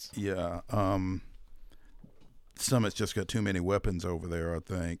offense. Yeah. Summit's just got too many weapons over there, I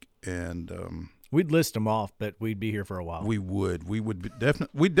think, and We'd list them off, but we'd be here for a while. we'd definitely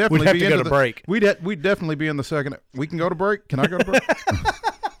We'd have be to into go to break. We'd definitely be in the second. We can go to break. Can I go to break?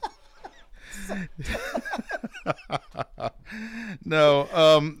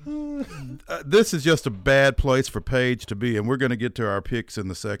 No. This is just a bad place for Page to be, and we're going to get to our picks in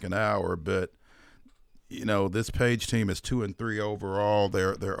the second hour. But you know, this Page team is 2-3 overall.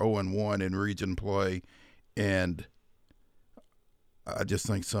 They're 0-1 in region play, and I just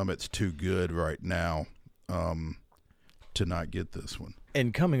think Summit's too good right now to not get this one.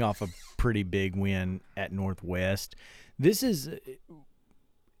 And coming off a pretty big win at Northwest,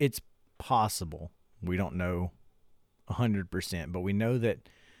 it's possible. We don't know 100%, but we know that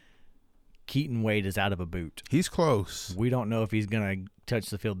Keaton Wade is out of a boot. He's close. We don't know if he's going to touch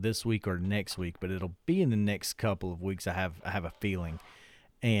the field this week or next week, but it'll be in the next couple of weeks. I have a feeling.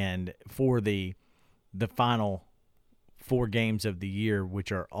 And for the final 4 games of the year,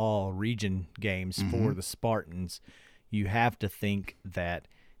 which are all region games for the Spartans, you have to think that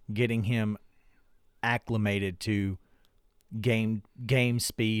getting him acclimated to game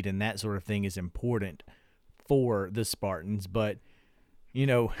speed and that sort of thing is important for the Spartans. But you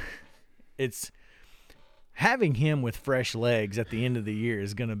know, it's having him with fresh legs at the end of the year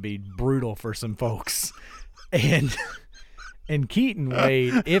is going to be brutal for some folks. And Keaton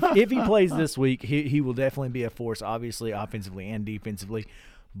Wade, if he plays this week, he will definitely be a force, obviously offensively and defensively.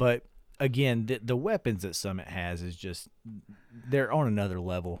 But again, the weapons that Summit has is just, they're on another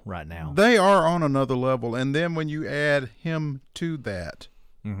level right now. They are on another level, and then when you add him to that,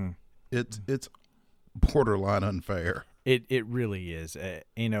 it's borderline unfair. It really is,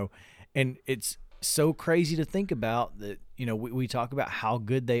 you know, and it's so crazy to think about that. we talk about how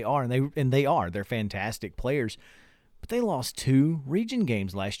good they are, and they're fantastic players, but they lost 2 region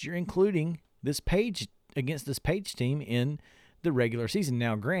games last year, including against this Page team in the regular season.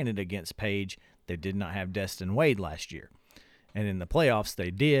 Now, granted, against Page, they did not have Destin Wade last year, and in the playoffs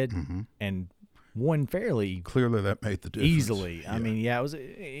they did, and won fairly clearly. That made the difference easily. Yeah. I mean,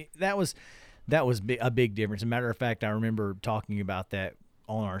 that was a big difference. As a matter of fact, I remember talking about that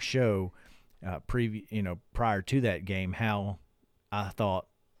on our show prior to that game, how I thought,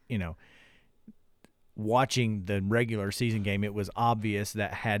 watching the regular season game, it was obvious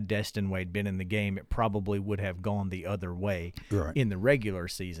that had Destin Wade been in the game, it probably would have gone the other way in the regular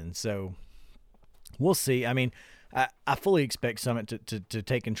season. So we'll see. I mean, I fully expect Summit to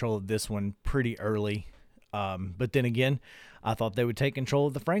take control of this one pretty early. But then again, I thought they would take control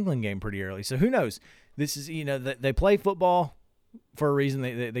of the Franklin game pretty early. So who knows? This is, they play football for a reason.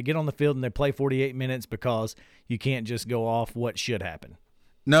 They get on the field and they play 48 minutes because you can't just go off what should happen.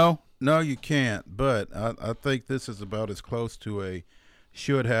 No, you can't. But I think this is about as close to a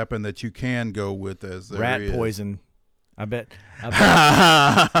should happen that you can go with as there rat is. Poison. I bet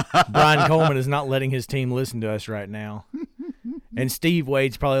Brian Coleman is not letting his team listen to us right now. And Steve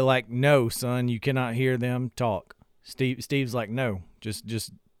Wade's probably like, "No, son, you cannot hear them talk." Steve's like, "No,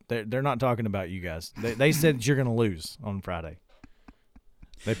 just they're not talking about you guys. They said that you're going to lose on Friday.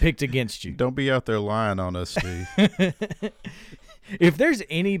 They picked against you. Don't be out there lying on us, Steve." If there's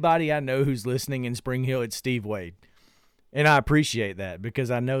anybody I know who's listening in Spring Hill, it's Steve Wade. And I appreciate that because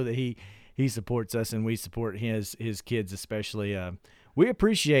I know that he supports us and we support his kids especially. We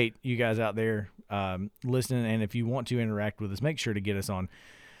appreciate you guys out there listening, and if you want to interact with us, make sure to get us on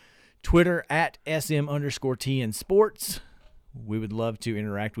Twitter at SM_TN Sports. We would love to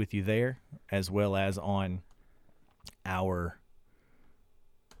interact with you there, as well as on our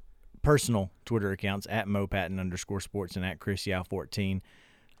personal Twitter accounts at MoPatton_sports and at ChrisYow14.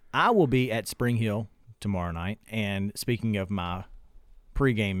 I will be at Spring Hill tomorrow night, and speaking of my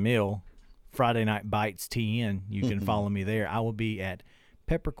pregame meal, Friday Night Bites TN, you can follow me there. I will be at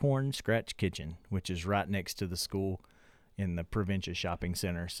Peppercorn Scratch Kitchen, which is right next to the school in the Provincia Shopping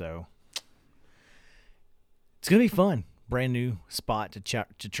Center. So it's going to be fun. Brand new spot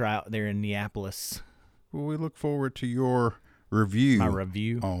to try out there in Neapolis. Well, we look forward to your review. My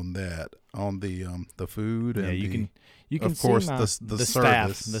review on that, on the food, and you can of course see the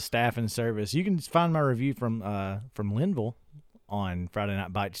service, the staff and service. You can find my review from Linville on Friday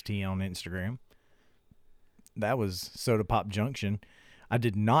Night Bites Tea on Instagram. That was Soda Pop Junction. I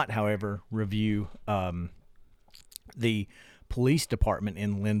did not, however, review the police department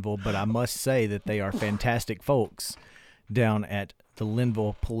in Linville, but I must say that they are fantastic folks down at the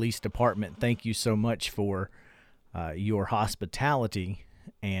Linville Police Department. Thank you so much for your hospitality,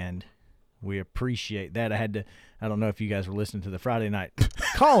 and we appreciate that. I don't know if you guys were listening to the Friday night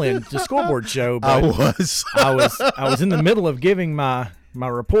call-in to scoreboard show, but I was in the middle of giving my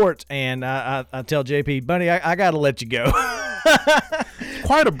report, and I tell JP, buddy, I got to let you go.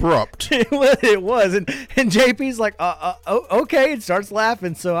 Quite abrupt. It was, and JP's like, okay, and starts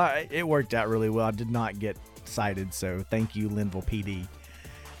laughing. So it worked out really well. I did not get cited, so thank you, Linville PD.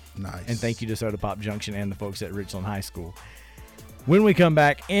 Nice. And thank you to Soda Pop Junction and the folks at Richland High School. When we come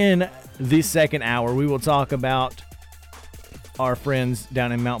back in the second hour, we will talk about our friends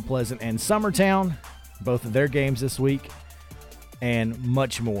down in Mount Pleasant and Summertown, both of their games this week, and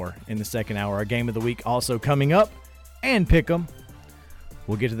much more in the second hour. Our game of the week also coming up, and Pick'em.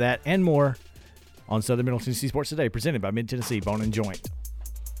 We'll get to that and more on Southern Middle Tennessee Sports Today, presented by Mid-Tennessee Bone and Joint.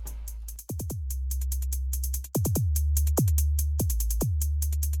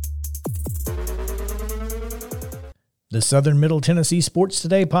 The Southern Middle Tennessee Sports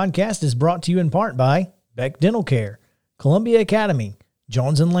Today podcast is brought to you in part by Beck Dental Care, Columbia Academy,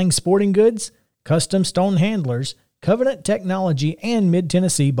 Jones & Lang Sporting Goods, Custom Stone Handlers, Covenant Technology, and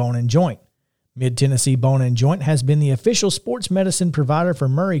Mid-Tennessee Bone & Joint. Mid-Tennessee Bone & Joint has been the official sports medicine provider for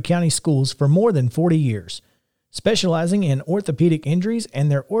Murray County schools for more than 40 years. Specializing in orthopedic injuries,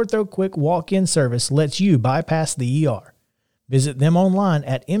 and their OrthoQuick walk-in service lets you bypass the ER. Visit them online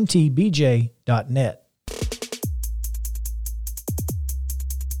at mtbj.net.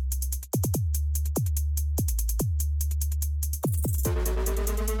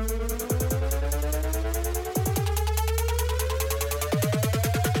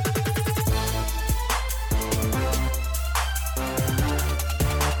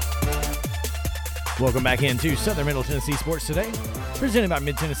 Welcome back into Southern Middle Tennessee Sports Today, presented by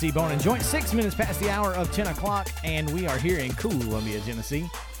Mid-Tennessee Bone & Joint. 6 minutes past the hour of 10 o'clock, and we are here in Columbia, Tennessee.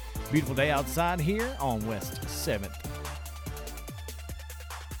 Beautiful day outside here on West 7th.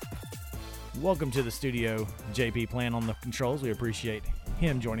 welcome to the studio, JP Plan on the controls. We appreciate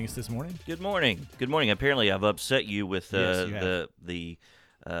him joining us this morning. Good morning. Good morning. Apparently, I've upset you with Yes, you have. the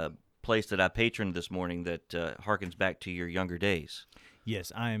place that I patroned this morning that harkens back to your younger days.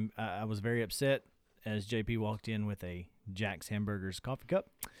 Yes, I was very upset as JP walked in with a Jack's Hamburgers coffee cup.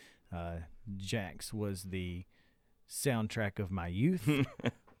 Jack's was the soundtrack of my youth,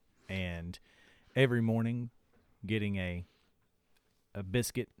 and every morning getting a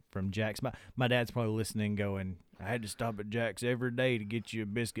biscuit from Jack's. My dad's probably listening going, I had to stop at Jack's every day to get you a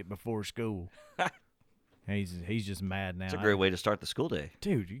biscuit before school. He's just mad now. It's a great way to start the school day.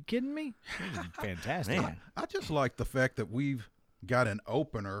 Dude, you kidding me? This is fantastic. Man. I just like the fact that we've got an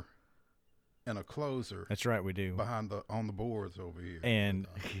opener and a closer That's right, we do. on the boards over here. And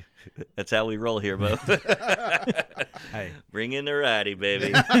That's how we roll here, Bo. hey, Bring in the righty,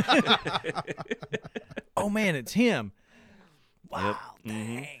 baby. oh man, it's him. Wow,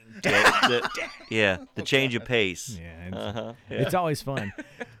 Mhm. dang. The change of pace. Yeah, it's always fun.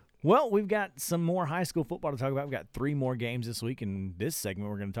 Well, we've got some more high school football to talk about. We've got 3 more games this week. In this segment,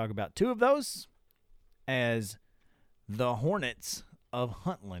 we're going to talk about 2 of those as the Hornets of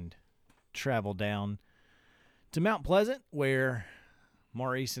Huntland travel down to Mount Pleasant, where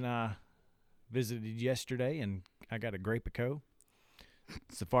Maurice and I visited yesterday, and I got a Grape-A-Co.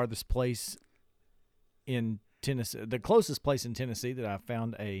 It's the farthest place in Tennessee, the closest place in Tennessee that I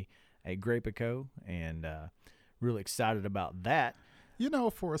found a Grape-A-Co, and really excited about that. You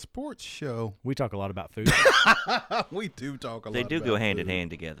know, for a sports show, We talk a lot about food. we do talk a lot. They do about go hand in food. hand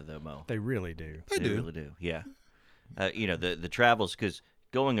together, though, Mo. They really do. They do. really do. Yeah. The travels, because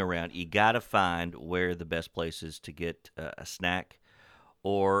going around, you got to find where the best place is to get a snack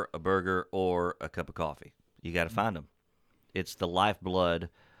or a burger or a cup of coffee. You got to find them. It's the lifeblood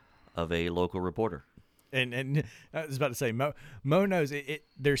of a local reporter. And I was about to say, Mo knows it.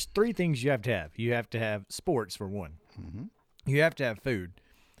 There's 3 things you have to have. You have to have sports, for one. Mm-hmm. You have to have food,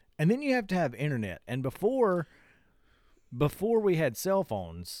 and then you have to have internet. And before we had cell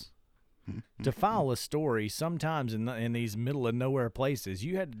phones, to file a story, sometimes in these middle of nowhere places,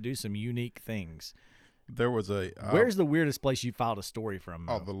 you had to do some unique things. There was a Where's the weirdest place you filed a story from,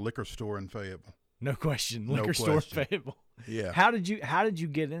 Mo? the liquor store in Fayetteville. No question, No liquor store question. Fayetteville. Yeah. How did you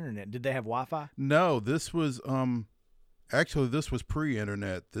get internet? Did they have Wi-Fi? No, this was actually this was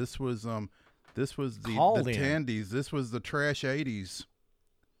pre-internet. This was the Called in. Tandies. This was the trash 80s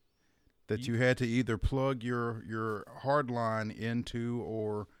that you had to either plug your hard line into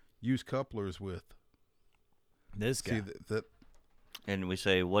or use couplers with. This guy. See that And we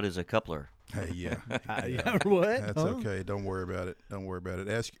say, what is a coupler? hey, yeah. What? That's Huh? okay. Don't worry about it. Don't worry about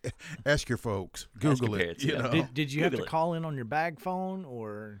it. Ask your folks. Google your it. parents, You yeah. know. Did you have to Google it. call in on your bag phone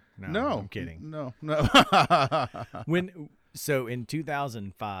or No, I'm kidding. No. So in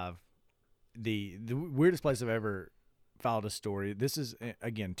 2005, the weirdest place I've ever filed a story. This is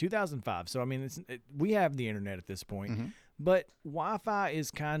again 2005. So I mean, we have the internet at this point, Mm-hmm. but Wi-Fi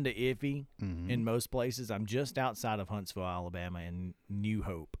is kind of iffy in most places. I'm just outside of Huntsville, Alabama, in New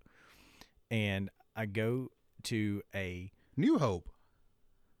Hope, and I go to a New Hope.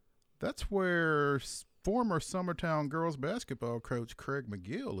 That's where former Summertown girls basketball coach Craig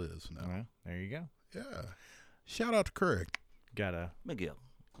McGill is now. well, there you go. Yeah. Shout out to Craig. Got a McGill.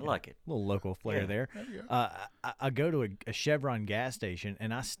 I like it. little local flair Yeah. there. There you go. I go to a Chevron gas station,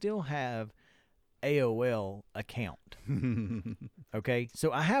 and I still have AOL account. Okay,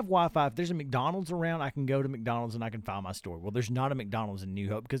 so I have Wi-Fi. If there's a McDonald's around, I can go to McDonald's and I can find my store. Well, there's not a McDonald's in New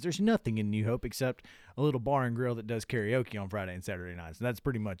Hope because there's nothing in New Hope except a little bar and grill that does karaoke on Friday and Saturday nights. And that's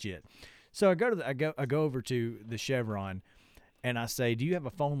pretty much it. So I go over to the Chevron, and I say, "Do you have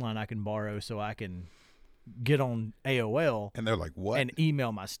a phone line I can borrow so I can get on AOL And they're like, what? and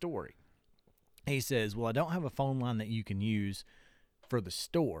email my story?" He says, "Well, I don't have a phone line that you can use for the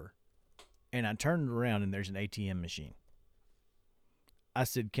store." And I turned around and there's an ATM machine. I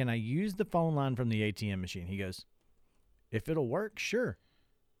said, "Can I use the phone line from the ATM machine?" He goes, "If it'll work, sure."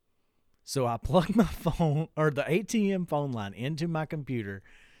 So I plugged my phone or the ATM phone line into my computer,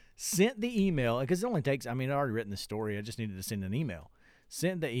 sent the email because it only takes, I'd already written the story. I just needed to send an email.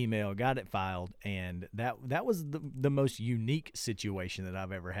 Sent the email, got it filed, and that was the most unique situation that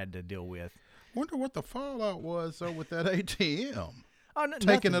I've ever had to deal with. Wonder what the fallout was though with that ATM. Oh,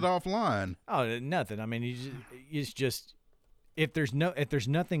 Taking nothing. it offline. Oh, nothing. I mean, it's just if there's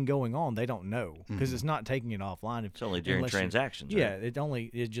nothing going on, they don't know because it's not taking it offline. It's only during unless you- transactions. Yeah, right?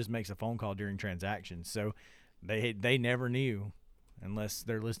 it just makes a phone call during transactions. So they never knew. unless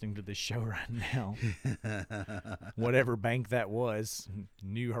they're listening to this show right now. Whatever bank that was,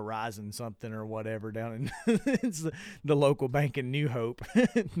 New Horizon something or whatever down in it's the local bank in New Hope,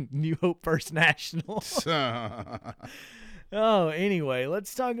 New Hope First National. Oh, anyway,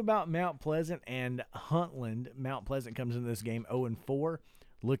 let's talk about Mount Pleasant and Huntland. Mount Pleasant comes into this game 0-4,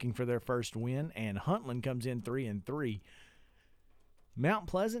 looking for their first win, and Huntland comes in 3-3. Mount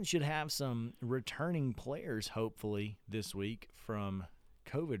Pleasant should have some returning players, hopefully, this week from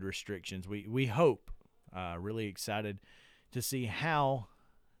COVID restrictions. We hope. Really excited to see how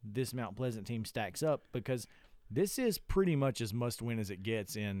this Mount Pleasant team stacks up, because this is pretty much as must-win as it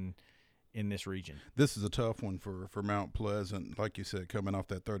gets in this region. This is a tough one for Mount Pleasant. Like you said, coming off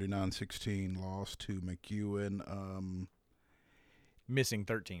that 39-16 loss to McEwen. Missing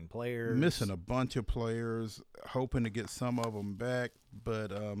 13 players. Missing a bunch of players, hoping to get some of them back.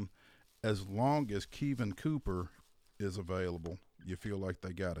 But as long as Kevin Cooper is available, you feel like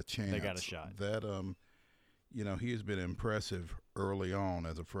they got a chance. They got a shot. That, he has been impressive early on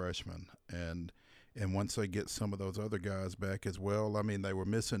as a freshman. And once they get some of those other guys back as well, I mean, they were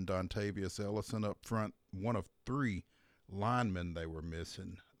missing Dontavius Ellison up front, one of 3 linemen they were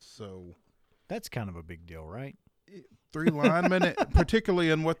missing. So that's kind of a big deal, right? 3 linemen, particularly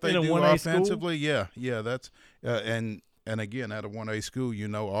in what they do offensively. School? Yeah, that's and again, at a 1A school,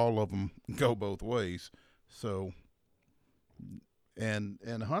 all of them go both ways. So, and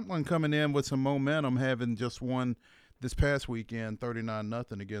Huntland coming in with some momentum, having just won this past weekend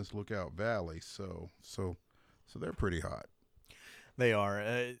 39-0 against Lookout Valley. So they're pretty hot. They are.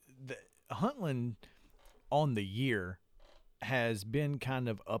 Huntland on the year has been kind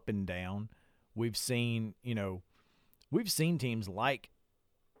of up and down. We've seen teams like,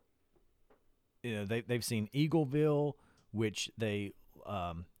 they've seen Eagleville, which they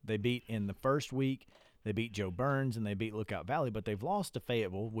beat in the first week. They beat Joe Burns and they beat Lookout Valley, but they've lost to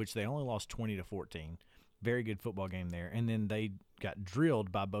Fayetteville, which they only lost 20-14. Very good football game there. And then they got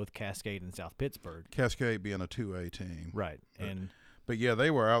drilled by both Cascade and South Pittsburgh. Cascade being a 2A team. Right. But yeah, they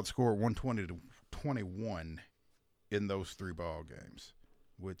were outscored 120-21 in those 3 ball games,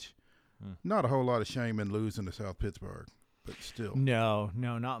 which not a whole lot of shame in losing to South Pittsburgh, but still. No,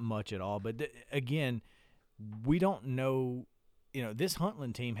 not much at all. But again, we don't know. This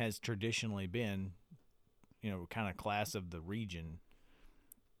Huntland team has traditionally been, kind of class of the region,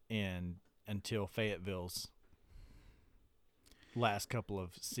 and until Fayetteville's last couple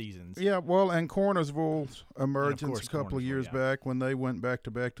of seasons. Yeah, well, and Cornersville's emergence a couple of years back when they went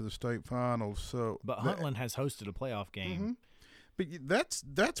back-to-back to the state finals. So, but Huntland has hosted a playoff game. Mm-hmm. But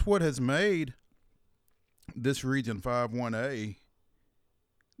that's what has made this Region 5-1A.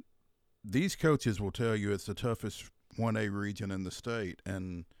 These coaches will tell you it's the toughest 1A region in the state,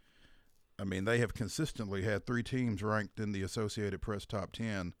 and I mean they have consistently had 3 teams ranked in the Associated Press top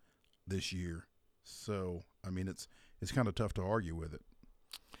 10 this year. So I mean it's kind of tough to argue with it.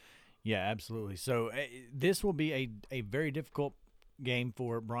 Yeah, absolutely. So this will be a very difficult game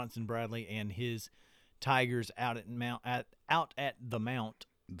for Bronson Bradley and his Tigers out at the Mount.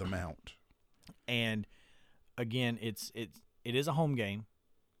 The Mount. And again, it is a home game.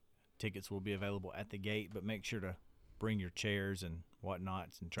 Tickets will be available at the gate, but make sure to bring your chairs and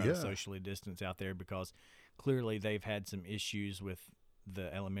whatnots and try to socially distance out there, because clearly they've had some issues with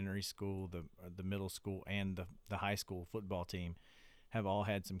the elementary school, the middle school, and the high school football team have all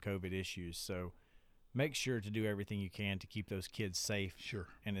had some COVID issues. So make sure to do everything you can to keep those kids safe. Sure.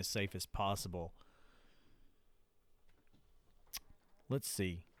 And as safe as possible. Let's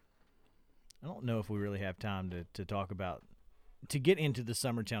see. I don't know if we really have time to talk about, to get into the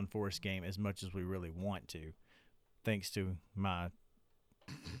Summertown Forest game as much as we really want to, thanks to my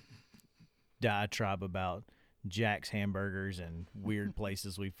diatribe about Jack's Hamburgers and weird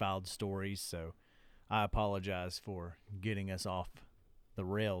places we filed stories. So I apologize for getting us off the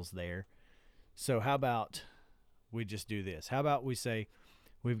rails there. So how about we just do this? How about we say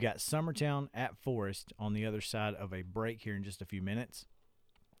we've got Summertown at Forest on the other side of a break here in just a few minutes.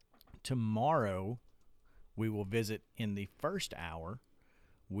 Tomorrow we will visit in the first hour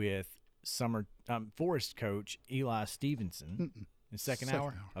with Forest coach Eli Stevenson. The second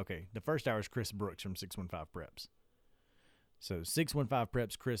hour? Okay. The first hour is Chris Brooks from 615 Preps. So 615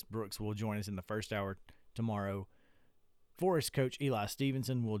 Preps, Chris Brooks will join us in the first hour tomorrow. Forest coach Eli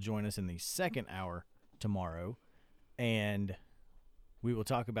Stevenson will join us in the second hour tomorrow. And we will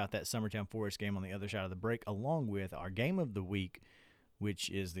talk about that Summertown Forest game on the other side of the break, along with our game of the week, which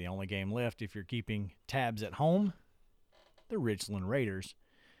is the only game left if you're keeping tabs at home. The Richland Raiders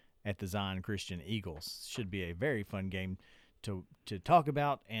at the Zion Christian Eagles. Should be a very fun game to talk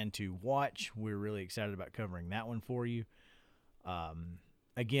about and to watch. We're really excited about covering that one for you.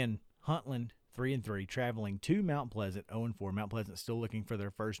 Again, Huntland 3-3, traveling to Mount Pleasant 0-4. Mount Pleasant still looking for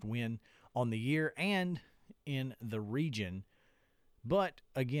their first win on the year and in the region. But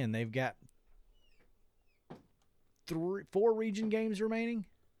again, they've got 4 region games remaining.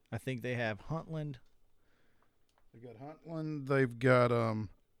 I think they have Huntland. They've got Huntland. They've got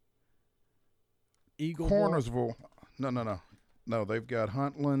Eagle Cornersville. No. They've got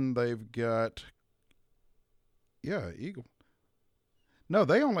Huntland. They've got Eagle. No,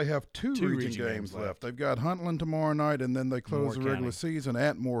 they only have two region games left. They've got Huntland tomorrow night, and then they close the regular season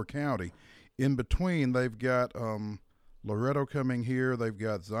at Moore County. In between, they've got Loretto coming here. They've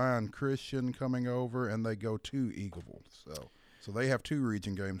got Zion Christian coming over, and they go to Eagleville. So they have 2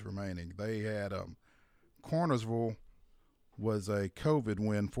 region games remaining. They had Cornersville was a COVID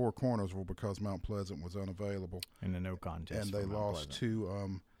win for Cornersville because Mount Pleasant was unavailable. In a no contest. And they lost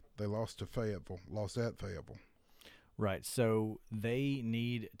to Fayetteville, lost at Fayetteville. Right, so they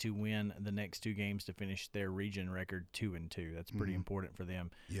need to win the next 2 games to finish their region record 2-2. That's pretty important for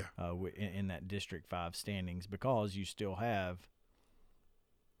them. Yeah. In that District 5 standings, because you still have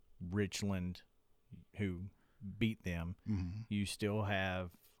Richland, who beat them. Mm-hmm. You still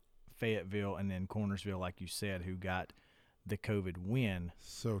have Fayetteville and then Cornersville, like you said, who got the COVID win.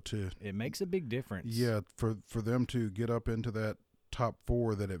 So it makes a big difference. Yeah, for them to get up into that top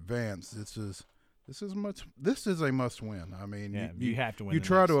 4 that advance, this is a must win. I mean, you have to win. You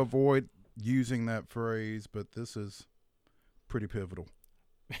try to avoid using that phrase, but this is pretty pivotal.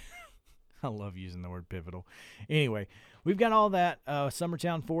 I love using the word pivotal. Anyway, we've got all that.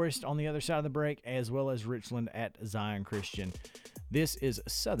 Summertown Forest on the other side of the break, as well as Richland at Zion Christian. This is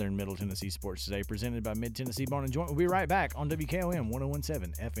Southern Middle Tennessee Sports Today, presented by Mid-Tennessee Bone & Joint. We'll be right back on WKOM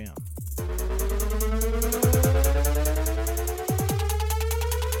 101.7 FM.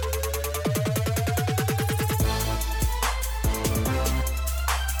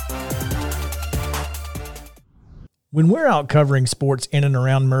 When we're out covering sports in and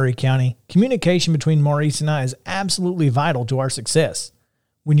around Maury County, communication between Maurice and I is absolutely vital to our success.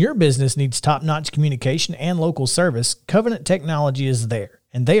 When your business needs top-notch communication and local service, Covenant Technology is there,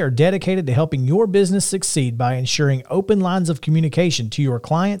 and they are dedicated to helping your business succeed by ensuring open lines of communication to your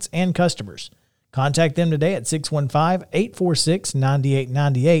clients and customers. Contact them today at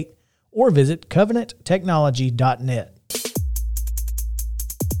 615-846-9898 or visit covenanttechnology.net.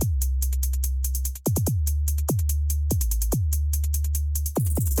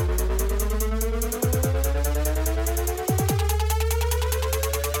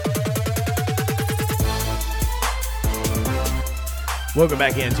 Welcome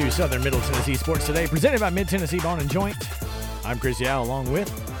back into Southern Middle Tennessee Sports Today, presented by Mid-Tennessee Bone & Joint. I'm Chris Yao, along with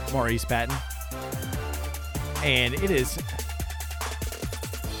Maurice Patton. And it is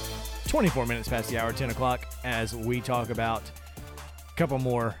 24 minutes past the hour, 10 o'clock, as we talk about a couple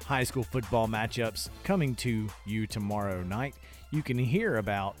more high school football matchups coming to you tomorrow night. You can hear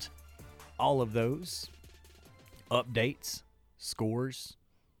about all of those updates, scores,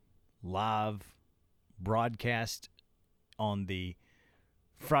 live broadcast on the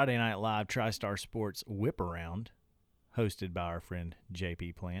Friday Night Live TriStar Sports Whip Around, hosted by our friend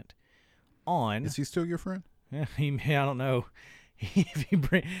JP Plant. Is he still your friend? I don't know.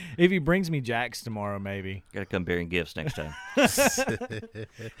 If he brings me Jacks tomorrow, maybe. Got to come bearing gifts next time.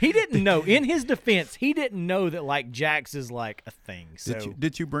 He didn't know. In his defense, he didn't know that like Jacks is like a thing. So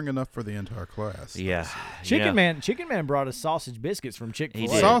did you bring enough for the entire class? Yeah. Chicken Man brought us sausage biscuits from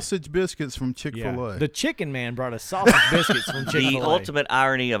Chick-fil-A. Sausage biscuits from Chick-fil-A. Yeah. The Chicken Man brought us sausage biscuits from Chick-fil-A. The ultimate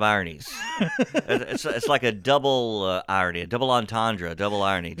irony of ironies. It's like a double irony, a double entendre, a double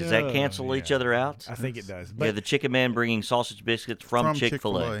irony. Does that cancel each other out? I think it does. But the Chicken Man bringing sausage biscuits from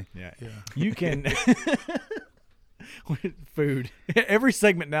Chick-fil-A. Yeah. You can food. Every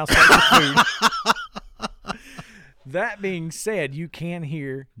segment now starts with food. That being said, you can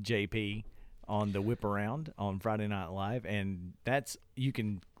hear JP on the Whip Around on Friday Night Live, and you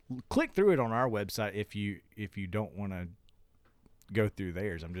can click through it on our website if you don't want to go through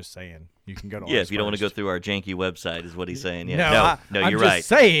theirs. I'm just saying you can go to if you don't want to go through our janky website is what he's saying. No, you're I'm right. Just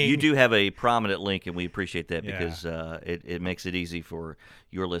saying, you do have a prominent link, and we appreciate that because it makes it easy for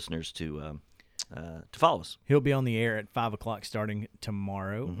your listeners to follow us. He'll be on the air at 5 o'clock starting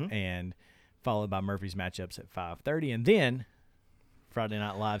tomorrow, and followed by Murphy's matchups at 5:30, and then Friday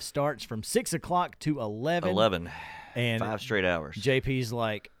Night Live starts from 6 o'clock to 11. And 5 straight hours. JP's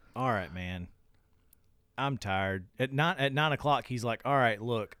like, all right, man, I'm tired. At 9 o'clock, he's like, all right,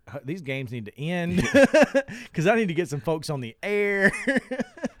 look, these games need to end because I need to get some folks on the air.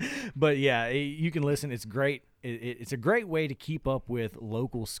 But, yeah, you can listen. It's great. It's a great way to keep up with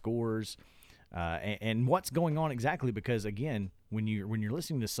local scores and what's going on exactly. Because again, when you're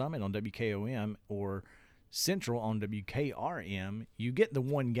listening to Summit on WKOM or Central on WKRM, you get the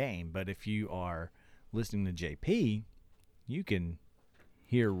one game. But if you are listening to JP, you can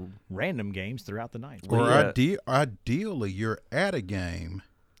hear random games throughout the night. Or ideally, you're at a game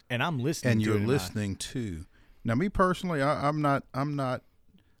and I'm listening, and to you're it listening to. Now, me personally, I'm not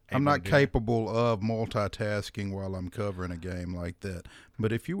Able to do capable of multitasking while I'm covering a game like that.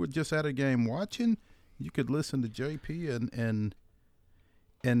 But if you were just at a game watching, you could listen to JP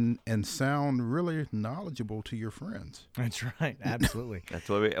and sound really knowledgeable to your friends. That's right. Absolutely. That's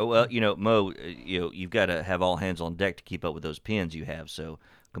what Mo, you've got to have all hands on deck to keep up with those pins you have. So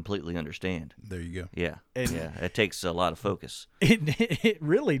completely understand. There you go. Yeah, it takes a lot of focus. It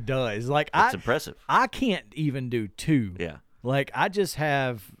really does. Like It's impressive. I can't even do two. Yeah. Like I just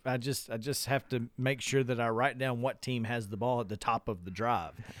have to make sure that I write down what team has the ball at the top of the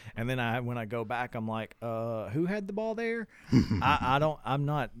drive, and then when I go back, I'm like, who had the ball there? I'm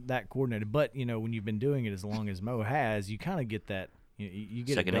not that coordinated, but when you've been doing it as long as Mo has, you kind of get that. You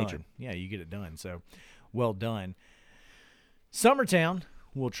get Second it done. nature. Yeah, you get it done. So, well done. Summertown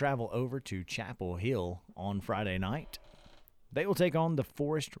will travel over to Chapel Hill on Friday night. They will take on the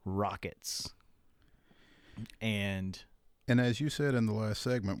Forest Rockets, And as you said in the last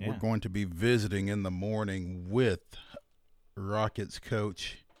segment, we're going to be visiting in the morning with Rockets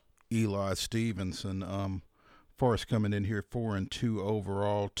coach Eli Stevenson. Forrest coming in here 4-2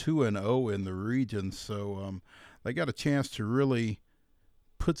 overall, 2-0 in the region. So they got a chance to really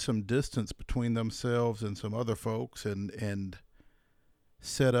put some distance between themselves and some other folks and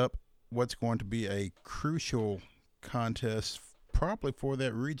set up what's going to be a crucial contest probably for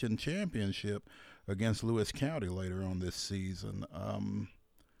that region championship against Lewis County later on this season.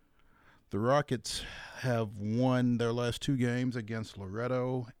 The Rockets have won their last two games against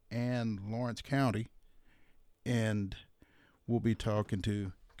Loretto and Lawrence County, and we'll be talking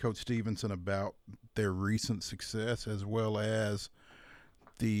to Coach Stevenson about their recent success as well as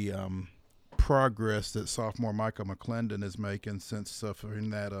the progress that sophomore Michael McClendon is making since suffering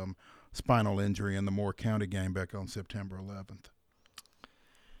that spinal injury in the Moore County game back on September 11th.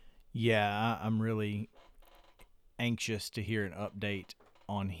 Yeah, I'm really anxious to hear an update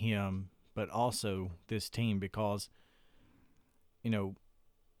on him, but also this team because,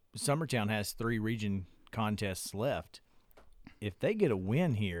 Summertown has 3 region contests left. If they get a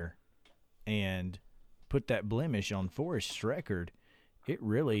win here and put that blemish on Forest's record, it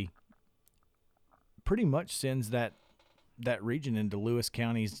really pretty much sends that region into Lewis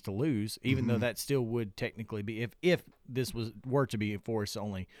County's to lose, even though that still would technically be, if this were to be a Forest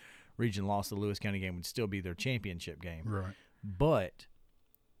only region loss, the Lewis County game would still be their championship game. Right. But,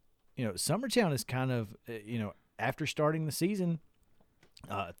 Summertown is kind of, after starting the season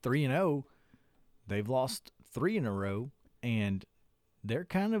 3-0, they've lost 3 in a row, and they're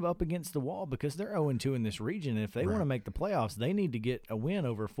kind of up against the wall because they're 0-2 in this region. And if they want to make the playoffs, they need to get a win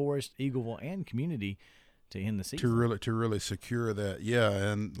over Forest, Eagleville, and Community to end the season. To really secure that. Yeah,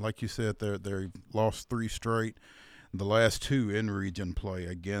 and like you said, they lost 3 straight. The last 2 in region play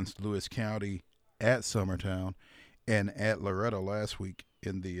against Lewis County at Summertown and at Loretto last week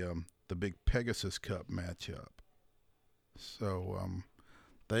in the big Pegasus Cup matchup. So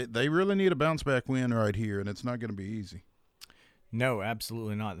they really need a bounce back win right here, and it's not going to be easy. No,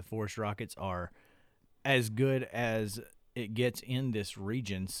 absolutely not. The Forest Rockets are as good as it gets in this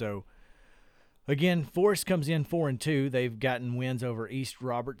region. So, again, Forest comes in 4-2. They've gotten wins over East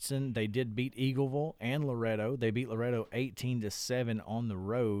Robertson. They did beat Eagleville and Loretto. They beat Loretto 18-7 on the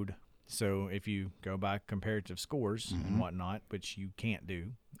road. So if you go by comparative scores and whatnot, which you can't do,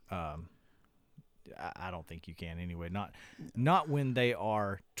 I don't think you can anyway. Not when they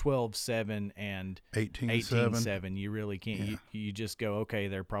are 12-7 and 18-7. You really can't. Yeah. You just go, okay,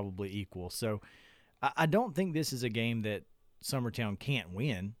 they're probably equal. So I don't think this is a game that Summertown can't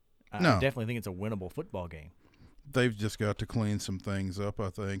win. No. I definitely think it's a winnable football game. They've just got to clean some things up, I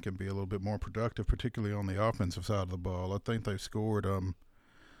think, and be a little bit more productive, particularly on the offensive side of the ball. I think they've scored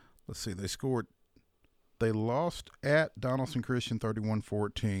they lost at Donaldson Christian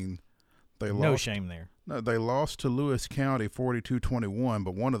 31-14. No shame there. No, they lost to Lewis County 42-21,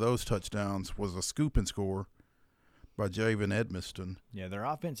 but one of those touchdowns was a scoop and score by Javen Edmiston. Yeah, their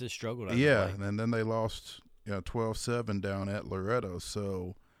offense has struggled. And then they lost 12-7 down at Loretto.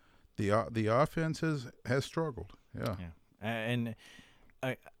 So the offense has struggled. Yeah. And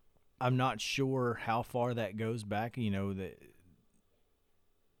I'm not sure how far that goes back. That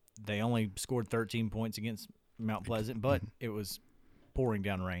they only scored 13 points against Mount Pleasant, but it was pouring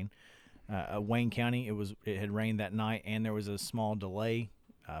down rain. Wayne County, it had rained that night, and there was a small delay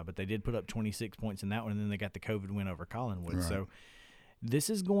but they did put up 26 points in that one, and then they got the COVID win over Collinwood. Right. So this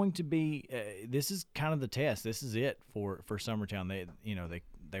is going to be this is kind of the test. This is it for Summertown.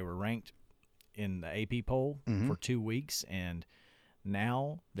 They were ranked in the AP poll for 2 weeks, and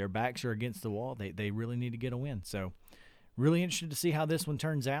now their backs are against the wall. They really need to get a win. So really interested to see how this one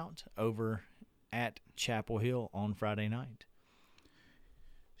turns out over at Chapel Hill on Friday night.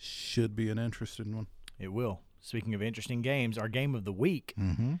 Should be an interesting one. It will. Speaking of interesting games, our game of the week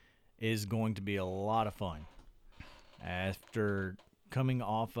is going to be a lot of fun. After coming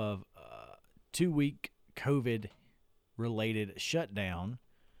off of a 2-week COVID-related shutdown,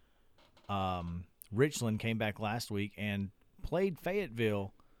 Richland came back last week and played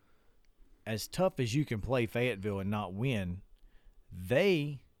Fayetteville as tough as you can play Fayetteville and not win.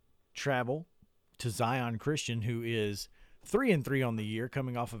 They travel to Zion Christian, who is 3-3 on the year,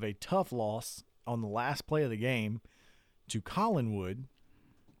 coming off of a tough loss on the last play of the game to Collinwood.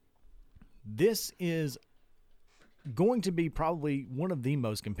 This is going to be probably one of the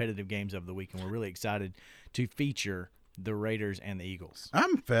most competitive games of the week, and we're really excited to feature the Raiders and the Eagles.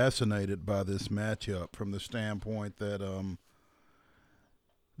 I'm fascinated by this matchup from the standpoint that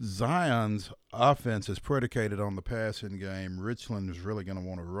Zion's offense is predicated on the passing game. Richland is really going to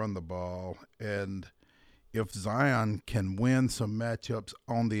want to run the ball, and if Zion can win some matchups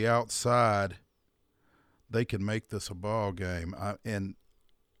on the outside, they can make this a ball game.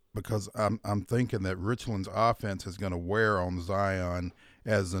 Because I'm thinking that Richland's offense is going to wear on Zion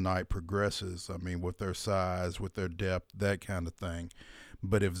as the night progresses. I mean, with their size, with their depth, that kind of thing.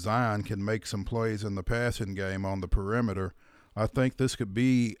 But if Zion can make some plays in the passing game on the perimeter, I think this could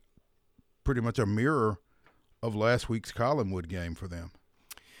be pretty much a mirror of last week's Collinwood game for them.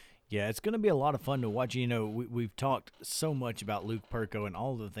 Yeah, it's going to be a lot of fun to watch. You know, we've talked so much about Luke Perko and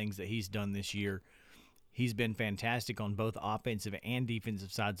all the things that he's done this year. He's been fantastic on both offensive and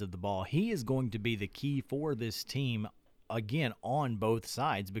defensive sides of the ball. He is going to be the key for this team, again, on both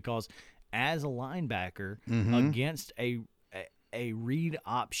sides, because as a linebacker against a read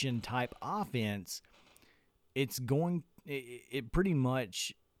option type offense, it pretty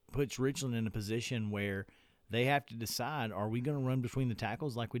much puts Richland in a position where they have to decide, are we going to run between the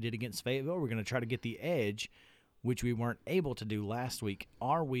tackles like we did against Fayetteville? We're going to try to get the edge, which we weren't able to do last week.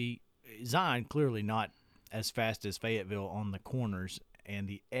 Zion clearly not as fast as Fayetteville on the corners and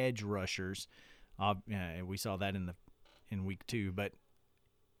the edge rushers. We saw that in week 2. But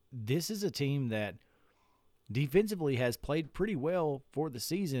this is a team that defensively has played pretty well for the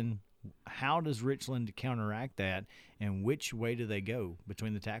season. How does Richland counteract that, and which way do they go,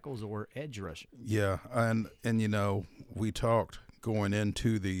 between the tackles or edge rush? Yeah, and you know, we talked going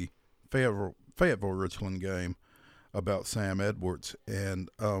into the Fayetteville-Richland game about Sam Edwards and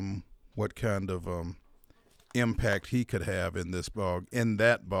what kind of impact he could have in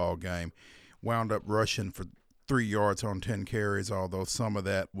that ball game. Wound up rushing for 3 yards on 10 carries, although some of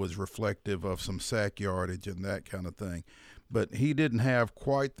that was reflective of some sack yardage and that kind of thing. But he didn't have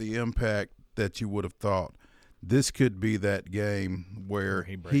quite the impact that you would have thought. This could be that game where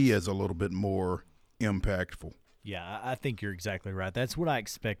he is a little bit more impactful. Yeah, I think you're exactly right. That's what I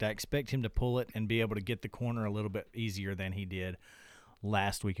expect. I expect him to pull it and be able to get the corner a little bit easier than he did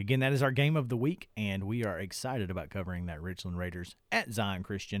last week. Again, that is our game of the week, and we are excited about covering that Richland Raiders at Zion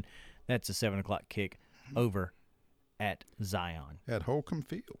Christian. That's a 7 o'clock kick over at Zion. At Holcomb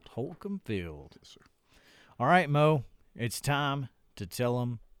Field. Holcomb Field. Yes, sir. All right, Mo, it's time to tell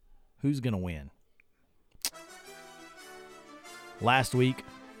them who's going to win. Last week,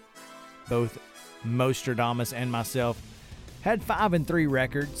 both Mostradamus and myself had 5-3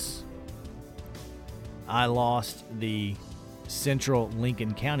 records. I lost the Central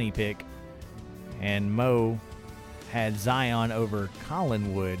Lincoln County pick, and Mo had Zion over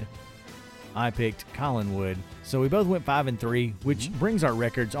Collinwood. I picked Collinwood. So we both went 5-3, which brings our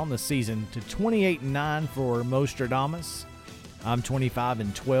records on the season to 28-9 for Mostradamus. I'm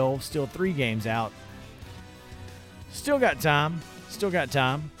 25-12, still 3 games out. Still got time.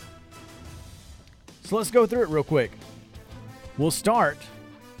 So let's go through it real quick. We'll start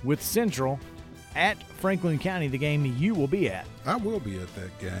with Central at Franklin County, the game you will be at. I will be at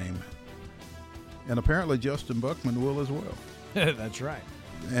that game. And apparently Justin Buckman will as well. That's right.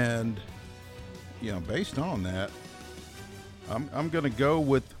 And, you know, based on that, I'm going to go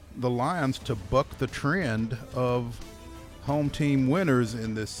with the Lions to buck the trend of home team winners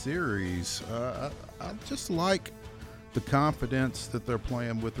in this series. I just like the confidence that they're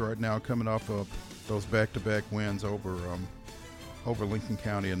playing with right now, coming off of those back-to-back wins over Lincoln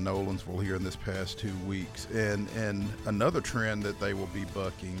County and Nolensville here in this past 2 weeks. And another trend that they will be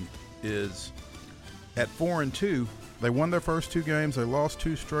bucking is at 4-2, they won their first 2 games. They lost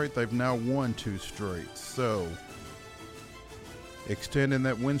 2 straight. They've now won 2 straight. So extending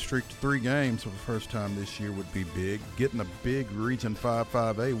that win streak to 3 games for the first time this year would be big. Getting a big Region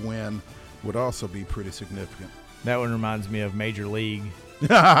 5-5A win would also be pretty significant. That one reminds me of Major League. 3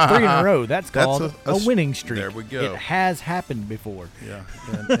 in a row. That's called a winning streak. There we go. It has happened before. Yeah,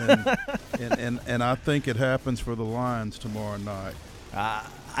 and I think it happens for the Lions tomorrow night.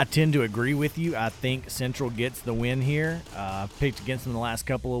 I tend to agree with you. I think Central gets the win here. I picked against them the last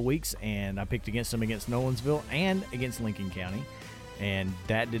couple of weeks, and I picked against them against Nolensville and against Lincoln County, and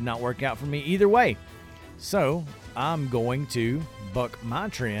that did not work out for me either way. So I'm going to buck my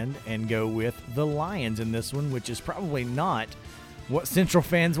trend and go with the Lions in this one, which is probably not what Central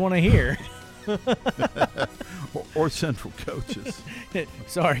fans want to hear. or Central coaches.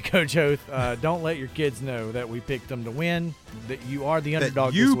 Sorry, Coach Oath. Don't let your kids know that we picked them to win, that you are the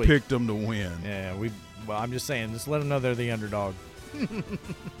underdog that you this week. picked them to win. Yeah, well, I'm just saying, just let them know they're the underdog.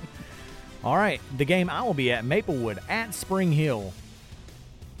 All right, the game I will be at, Maplewood at Spring Hill.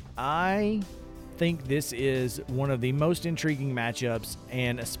 I think this is one of the most intriguing matchups,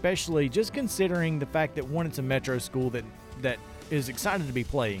 and especially just considering the fact that, one, it's a metro school that is excited to be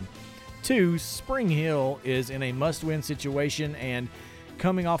playing. 2, Spring Hill is in a must-win situation, and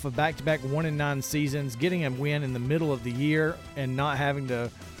coming off of back-to-back 1-9 seasons, getting a win in the middle of the year and not having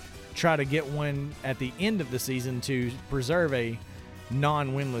to try to get one at the end of the season to preserve a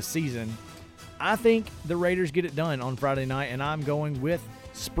non-winless season. I think the Raiders get it done on Friday night, and I'm going with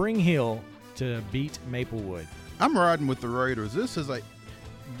Spring Hill to beat Maplewood. I'm riding with the Raiders. This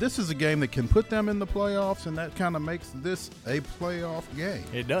is a game that can put them in the playoffs, and that kind of makes this a playoff game.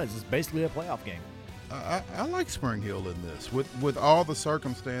 It does. It's basically a playoff game. I like Spring Hill in this. With all the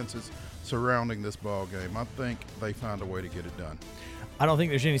circumstances surrounding this ball game, I think they find a way to get it done. I don't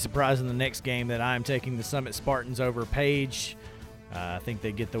think there's any surprise in the next game that I'm taking the Summit Spartans over Page. I think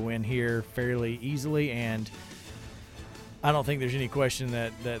they get the win here fairly easily, and I don't think there's any question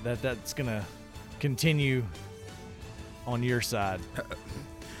that's going to continue on your side.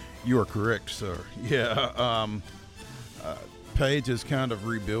 You are correct, sir. Yeah, Page is kind of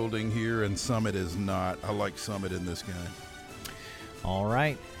rebuilding here, and Summit is not. I like Summit in this game. All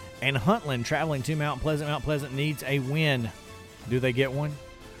right. And Huntland traveling to Mount Pleasant. Mount Pleasant needs a win. Do they get one?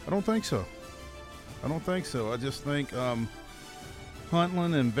 I don't think so. I just think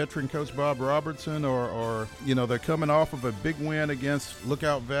Huntland and veteran coach Bob Robertson are they're coming off of a big win against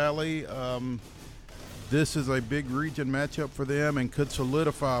Lookout Valley. This is a big region matchup for them and could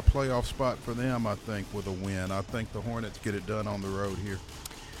solidify a playoff spot for them, I think, with a win. I think the Hornets get it done on the road here.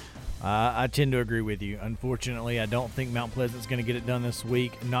 I tend to agree with you. Unfortunately, I don't think Mount Pleasant's going to get it done this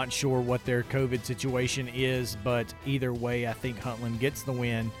week. Not sure what their COVID situation is, but either way, I think Huntland gets the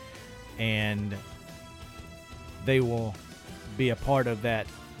win, and they will be a part of that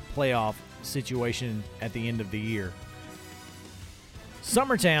playoff situation at the end of the year.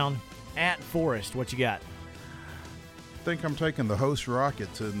 Summertown at Forest. What you got? I think I'm taking the host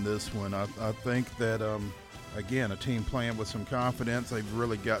Rockets in this one. I think that, again, a team playing with some confidence. They've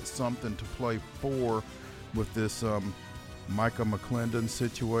really got something to play for with this Micah McClendon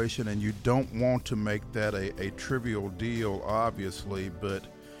situation, and you don't want to make that a trivial deal, obviously, but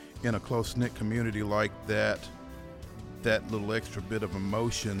in a close-knit community like that, that little extra bit of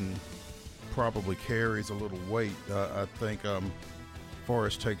emotion probably carries a little weight. I think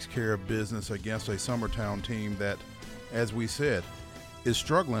Forest takes care of business against a Summertown team that, as we said, is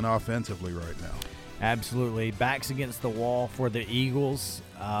struggling offensively right now. Absolutely. Backs against the wall for the Eagles.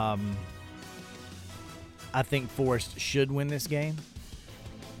 I think Forest should win this game.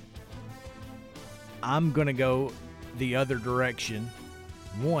 I'm going to go the other direction.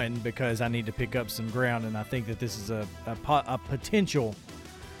 One, because I need to pick up some ground, and I think that this is a potential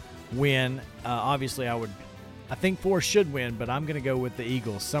win. Obviously, I think Forest should win, but I'm going to go with the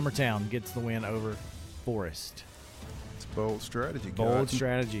Eagles. Summertown gets the win over Forest. It's bold strategy. Bold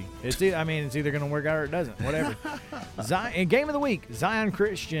strategy. It's either going to work out or it doesn't. Whatever. In game of the week, Zion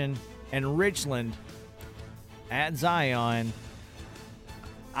Christian and Richland at Zion.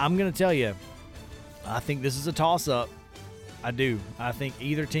 I'm going to tell you, I think this is a toss-up. I do. I think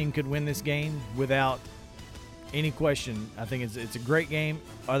either team could win this game without any question. I think it's a great game.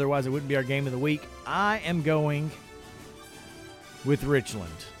 Otherwise, it wouldn't be our game of the week. I am going with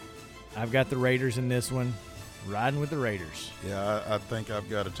Richland. I've got the Raiders in this one. Riding with the Raiders. Yeah, I think I've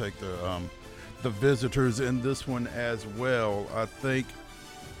got to take the visitors in this one as well. I think,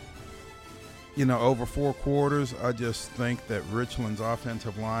 over 4 quarters, I just think that Richland's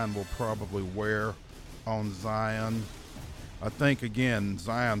offensive line will probably wear on Zion. I think, again,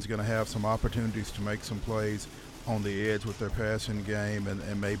 Zion's going to have some opportunities to make some plays on the edge with their passing game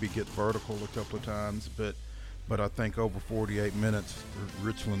and maybe get vertical a couple of times. But I think over 48 minutes,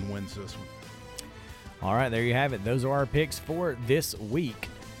 Richland wins this one. All right, there you have it. Those are our picks for this week.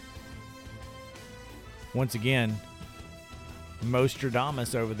 Once again,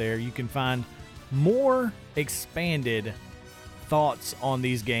 Mostradamus over there. You can find more expanded thoughts on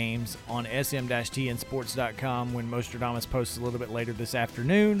these games on sm-tnsports.com when Mostradamus posts a little bit later this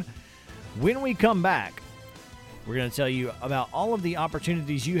afternoon. When we come back, we're going to tell you about all of the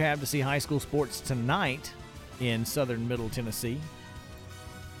opportunities you have to see high school sports tonight in southern Middle Tennessee.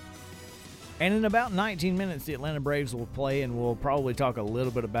 And in about 19 minutes, the Atlanta Braves will play, and we'll probably talk a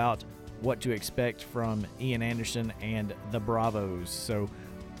little bit about what to expect from Ian Anderson and the Bravos. So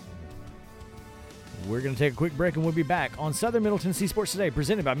we're going to take a quick break, and we'll be back on Southern Middle Tennessee Sports Today,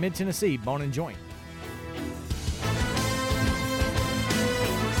 presented by Mid-Tennessee Bone and Joint.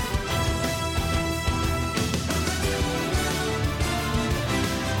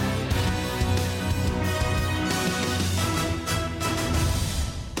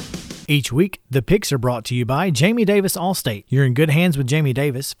 Each week, the picks are brought to you by Jamie Davis Allstate. You're in good hands with Jamie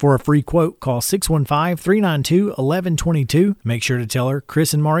Davis. For a free quote, call 615-392-1122. Make sure to tell her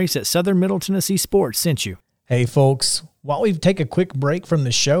Chris and Maurice at Southern Middle Tennessee Sports sent you. Hey folks, while we take a quick break from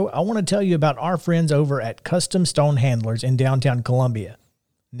the show, I want to tell you about our friends over at Custom Stone Handlers in downtown Columbia.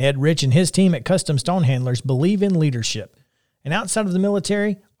 Ned Rich and his team at Custom Stone Handlers believe in leadership. And outside of the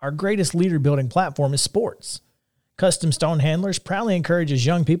military, our greatest leader building platform is sports. Custom Stone Handlers proudly encourages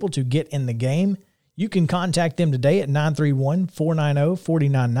young people to get in the game. You can contact them today at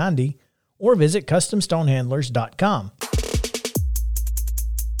 931-490-4990 or visit CustomStonehandlers.com.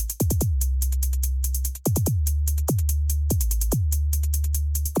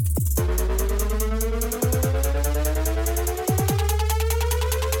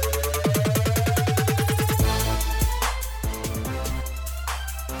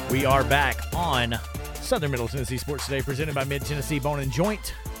 We are back on Southern Middle Tennessee Sports Today, presented by Mid-Tennessee Bone and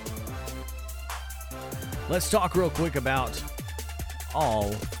Joint. Let's talk real quick about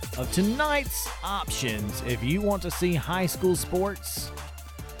all of tonight's options. If you want to see high school sports,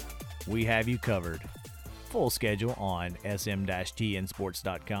 we have you covered. Full schedule on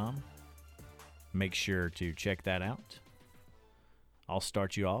sm-tnsports.com. Make sure to check that out. I'll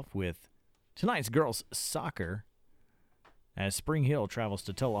start you off with tonight's girls soccer as Spring Hill travels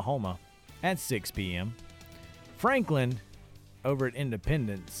to Tullahoma at 6 p.m. Franklin over at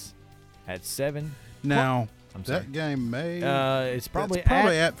Independence at 7. Now, I'm sorry. that game may... it's probably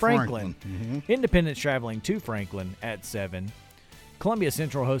at Franklin. Mm-hmm. Independence traveling to Franklin at 7. Columbia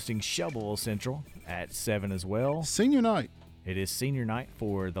Central hosting Shelbyville Central at 7 as well. Senior night. It is senior night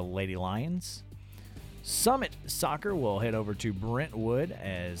for the Lady Lions. Summit Soccer will head over to Brentwood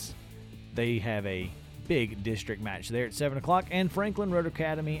as they have a big district match there at 7 o'clock. And Franklin Road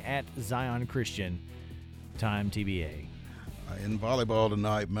Academy at Zion Christian. Time TBA. In volleyball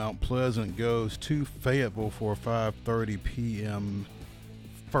tonight, Mount Pleasant goes to Fayetteville for a 5:30 p.m.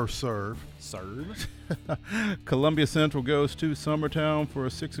 first serve. Columbia Central goes to Summertown for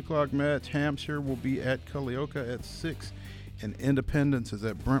a 6 o'clock match. Hampshire will be at Culleoka at 6. And Independence is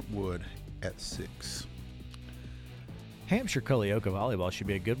at Brentwood at 6. Hampshire Culleoka volleyball should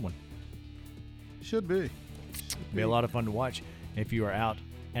be a good one. Should be. Be a lot of fun to watch if you are out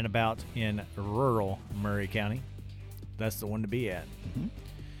and about in rural Murray County. That's the one to be at. Mm-hmm.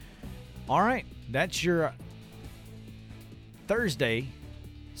 All right, that's your Thursday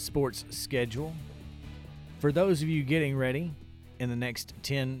sports schedule. For those of you getting ready in the next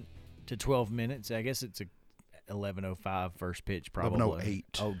 10 to 12 minutes, I guess it's a 11:05 first pitch probably. 11:08.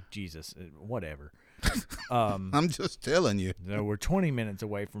 Oh, Jesus, whatever. I'm just telling you. So we're 20 minutes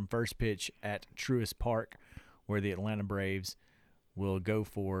away from first pitch at Truist Park, where the Atlanta Braves will go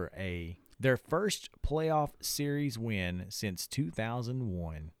for their first playoff series win since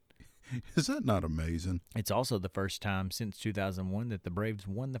 2001. Is that not amazing? It's also the first time since 2001 that the Braves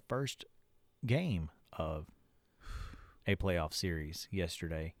won the first game of a playoff series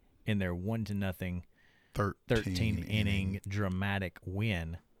yesterday in their 1-0 13 inning dramatic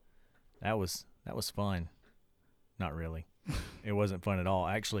win. That was fun. Not really. It wasn't fun at all.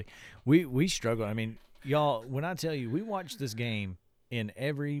 Actually, we struggled. I mean, y'all, when I tell you we watched this game in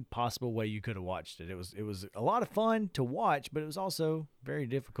every possible way you could have watched it. It was a lot of fun to watch, but it was also very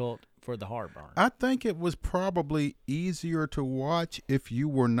difficult for the heartburn. I think it was probably easier to watch if you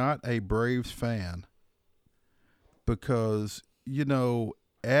were not a Braves fan, because, you know,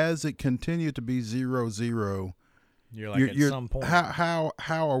 as it continued to be 0-0, you're like at some point, how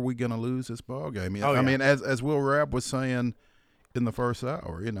are we going to lose this ball game? Oh, I yeah. mean, as Will Rabb was saying, in the first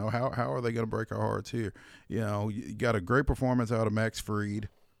hour. You know, how are they going to break our hearts here? You know, you got a great performance out of Max Fried,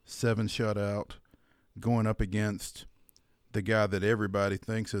 7 shutout, going up against the guy that everybody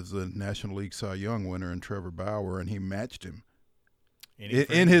thinks is the National League Cy Young winner in Trevor Bauer, and he matched him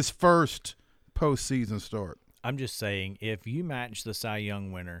in his first postseason start. I'm just saying, if you match the Cy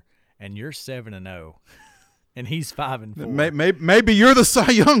Young winner and you're 7-0, and he's 5-4, maybe you're the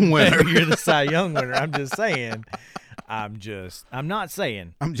Cy Young winner. Maybe you're the Cy Young winner. I'm just saying. I'm not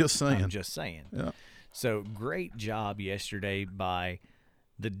saying. I'm just saying. I'm just saying. Yeah. So great job yesterday by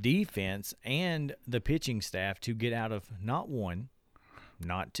the defense and the pitching staff to get out of not 1,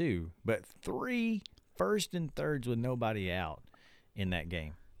 not 2, but 3 first and thirds with nobody out in that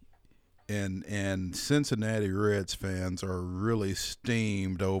game. And Cincinnati Reds fans are really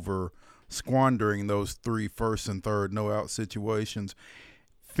steamed over squandering those 3 first and third no-out situations,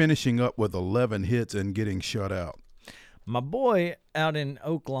 finishing up with 11 hits and getting shut out. My boy out in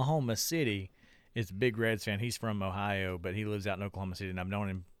Oklahoma City is a big Reds fan. He's from Ohio, but he lives out in Oklahoma City, and I've known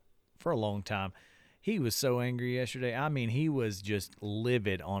him for a long time. He was so angry yesterday. I mean, he was just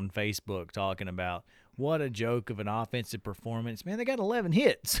livid on Facebook talking about what a joke of an offensive performance. Man, they got 11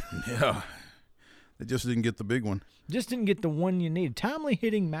 hits. Yeah. They just didn't get the big one. Just didn't get the one you needed. Timely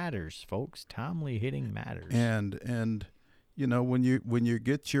hitting matters, folks. Timely hitting matters. And you know, when you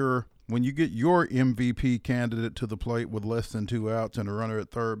get your MVP candidate to the plate with less than 2 outs and a runner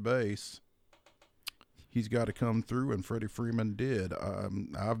at third base, he's got to come through, and Freddie Freeman did.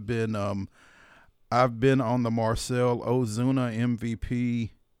 I've been on the Marcell Ozuna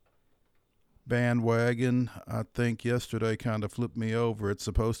MVP bandwagon. I think yesterday kind of flipped me over. It's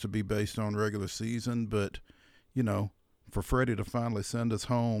supposed to be based on regular season, but you know, for Freddie to finally send us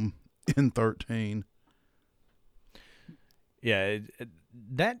home in 13. Yeah,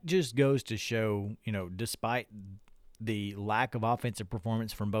 that just goes to show, you know, despite the lack of offensive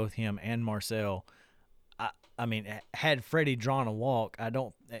performance from both him and Marcell, I mean, had Freddie drawn a walk,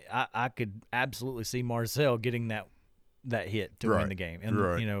 I could absolutely see Marcell getting that hit to win the game.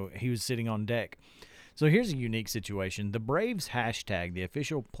 And, you know, he was sitting on deck. So here's a unique situation. The Braves hashtag, the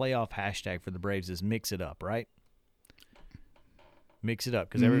official playoff hashtag for the Braves is Mix It Up, right? Mix it up,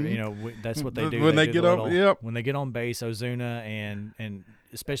 because you know, that's what they do when they get on. Yep. When they get on base. Ozuna and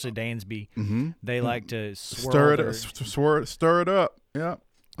especially Dansby, they like to stir it up. Yeah.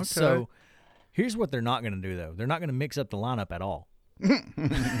 Okay. So here's what they're not going to do, though. They're not going to mix up the lineup at all.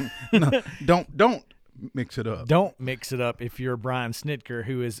 No, don't mix it up. Don't mix it up if you're Brian Snitker,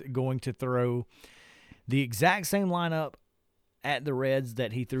 who is going to throw the exact same lineup at the Reds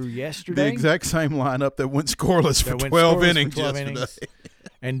that he threw yesterday. The exact same lineup that went scoreless for 12 innings yesterday.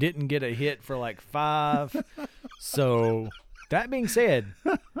 And didn't get a hit for like 5. So that being said,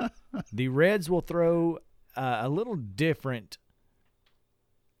 the Reds will throw a little different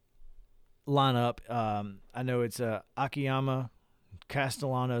lineup. I know it's Akiyama,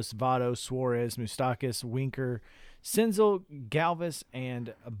 Castellanos, Votto, Suarez, Moustakas, Winker, Senzel, Galvis,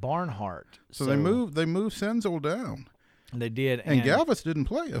 and Barnhart. So they moved Senzel down. They did. And Galvis didn't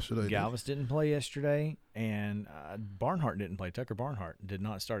play yesterday. Galvis didn't play yesterday, and Barnhart didn't play. Tucker Barnhart did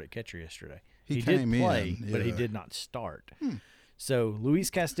not start at catcher yesterday. He did play, but he did not start. So Luis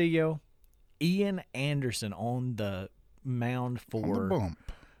Castillo, Ian Anderson on the mound for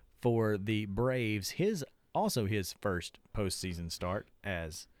the Braves. His first postseason start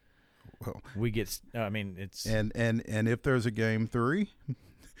as we get. I mean, it's and if there's a game 3,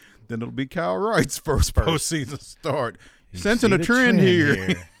 then it'll be Kyle Wright's first postseason start. Sensing a trend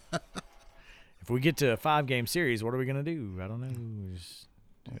here. If we get to a 5-game series, what are we going to do? I don't know.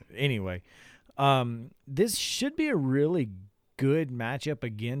 Anyway, this should be a really good matchup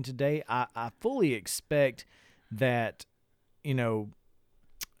again today. I fully expect that, you know.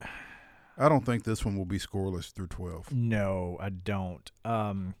 I don't think this one will be scoreless through 12. No, I don't.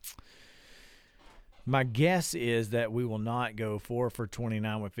 My guess is that we will not go 4 for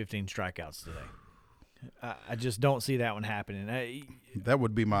 29 with 15 strikeouts today. I just don't see that one happening. That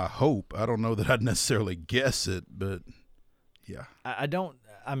would be my hope. I don't know that I'd necessarily guess it, but yeah. I don't.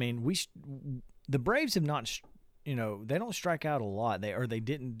 I mean, the Braves have not. You know, they don't strike out a lot. They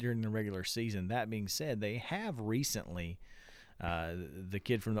didn't during the regular season. That being said, they have recently. The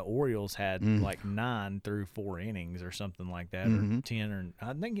kid from the Orioles had like 9 through 4 innings or something like that, or 10, or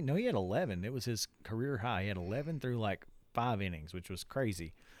I think he had 11. It was his career high. He had 11 through like 5 innings, which was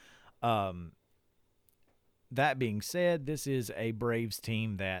crazy. That being said, this is a Braves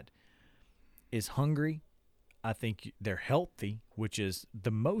team that is hungry. I think they're healthy, which is the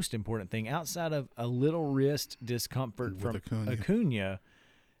most important thing outside of a little wrist discomfort from Acuna.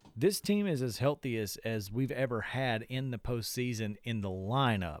 This team is as healthy as we've ever had in the postseason in the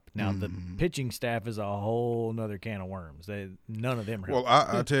lineup. Now, the pitching staff is a whole nother can of worms. None of them are Well,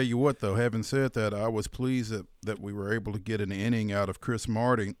 I tell you what, though, having said that, I was pleased that we were able to get an inning out of Chris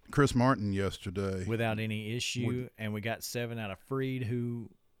Martin yesterday. without any issue, and we got 7 out of Freed, who,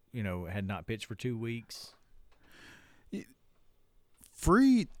 had not pitched for 2 weeks.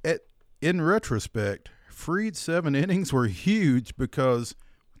 Freed, in retrospect, Freed's 7 innings were huge because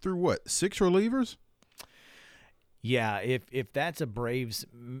through what, 6 relievers? Yeah, if that's a Braves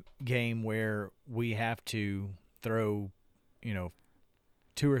game where we have to throw,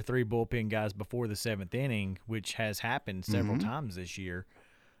 2 or 3 bullpen guys before the 7th inning, which has happened several times this year,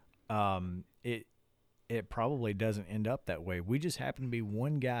 it probably doesn't end up that way. We just happen to be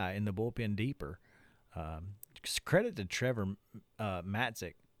one guy in the bullpen deeper. Credit to Tyler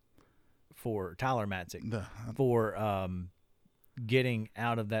Matzik for getting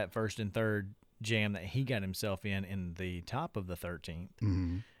out of that first and third jam that he got himself in the top of the 13th.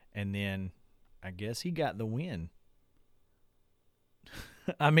 Mm-hmm. And then I guess he got the win.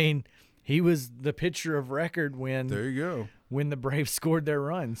 I mean, he was the pitcher of record when There you go. when the Braves scored their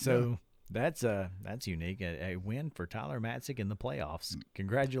run. So that's unique. A win for Tyler Matzik in the playoffs.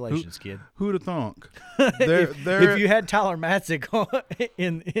 Congratulations, kid. Who'd have thunk? If you had Tyler Matzik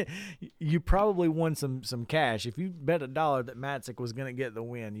you probably won some cash. If you bet $1 that Matzik was going to get the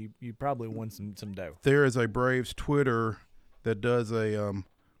win, you probably won some dough. There is a Braves Twitter that does a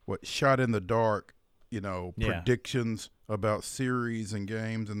shot in the dark, predictions about series and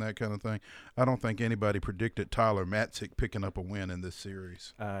games and that kind of thing. I don't think anybody predicted Tyler Matzik picking up a win in this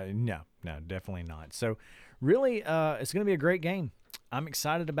series. No, definitely not. So really, it's going to be a great game. I'm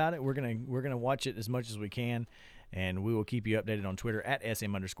excited about it. We're gonna watch it as much as we can, and we will keep you updated on Twitter at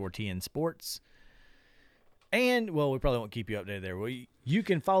SM_TN Sports. And we probably won't keep you updated there. You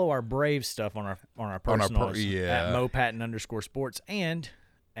can follow our Brave stuff on our personals at MoPatton_sports and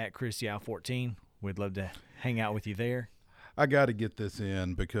at Chris Yao 14. We'd love to hang out with you there. I got to get this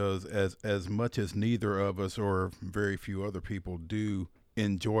in because as much as neither of us or very few other people do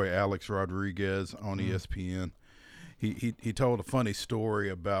enjoy Alex Rodriguez on ESPN, he told a funny story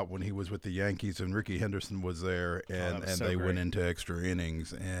about when he was with the Yankees and Ricky Henderson was there and they went into extra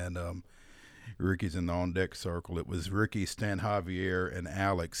innings and Ricky's in the on-deck circle. It was Ricky, Stan Javier, and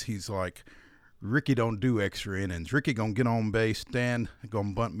Alex. He's like, Ricky don't do extra innings. Ricky going to get on base, Stan going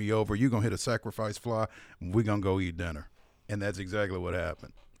to bunt me over. You going to hit a sacrifice fly, and we going to go eat dinner. And that's exactly what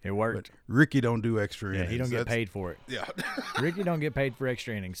happened. It worked. But Ricky don't do extra innings. Yeah, he don't get paid for it. Yeah. Ricky don't get paid for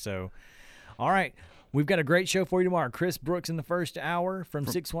extra innings. So, all right. We've got a great show for you tomorrow. Chris Brooks in the first hour from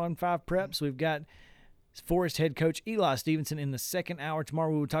 615 Preps. We've got Forest head coach Eli Stevenson in the second hour.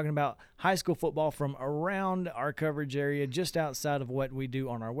 Tomorrow we'll be talking about high school football from around our coverage area, just outside of what we do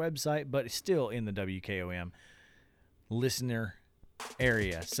on our website, but still in the WKOM listener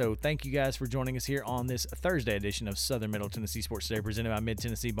area. So thank you guys for joining us here on this Thursday edition of Southern Middle Tennessee Sports Today, presented by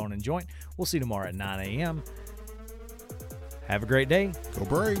Mid-Tennessee Bone & Joint. We'll see you tomorrow at 9 a.m. Have a great day. Go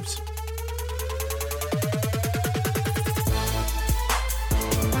Braves.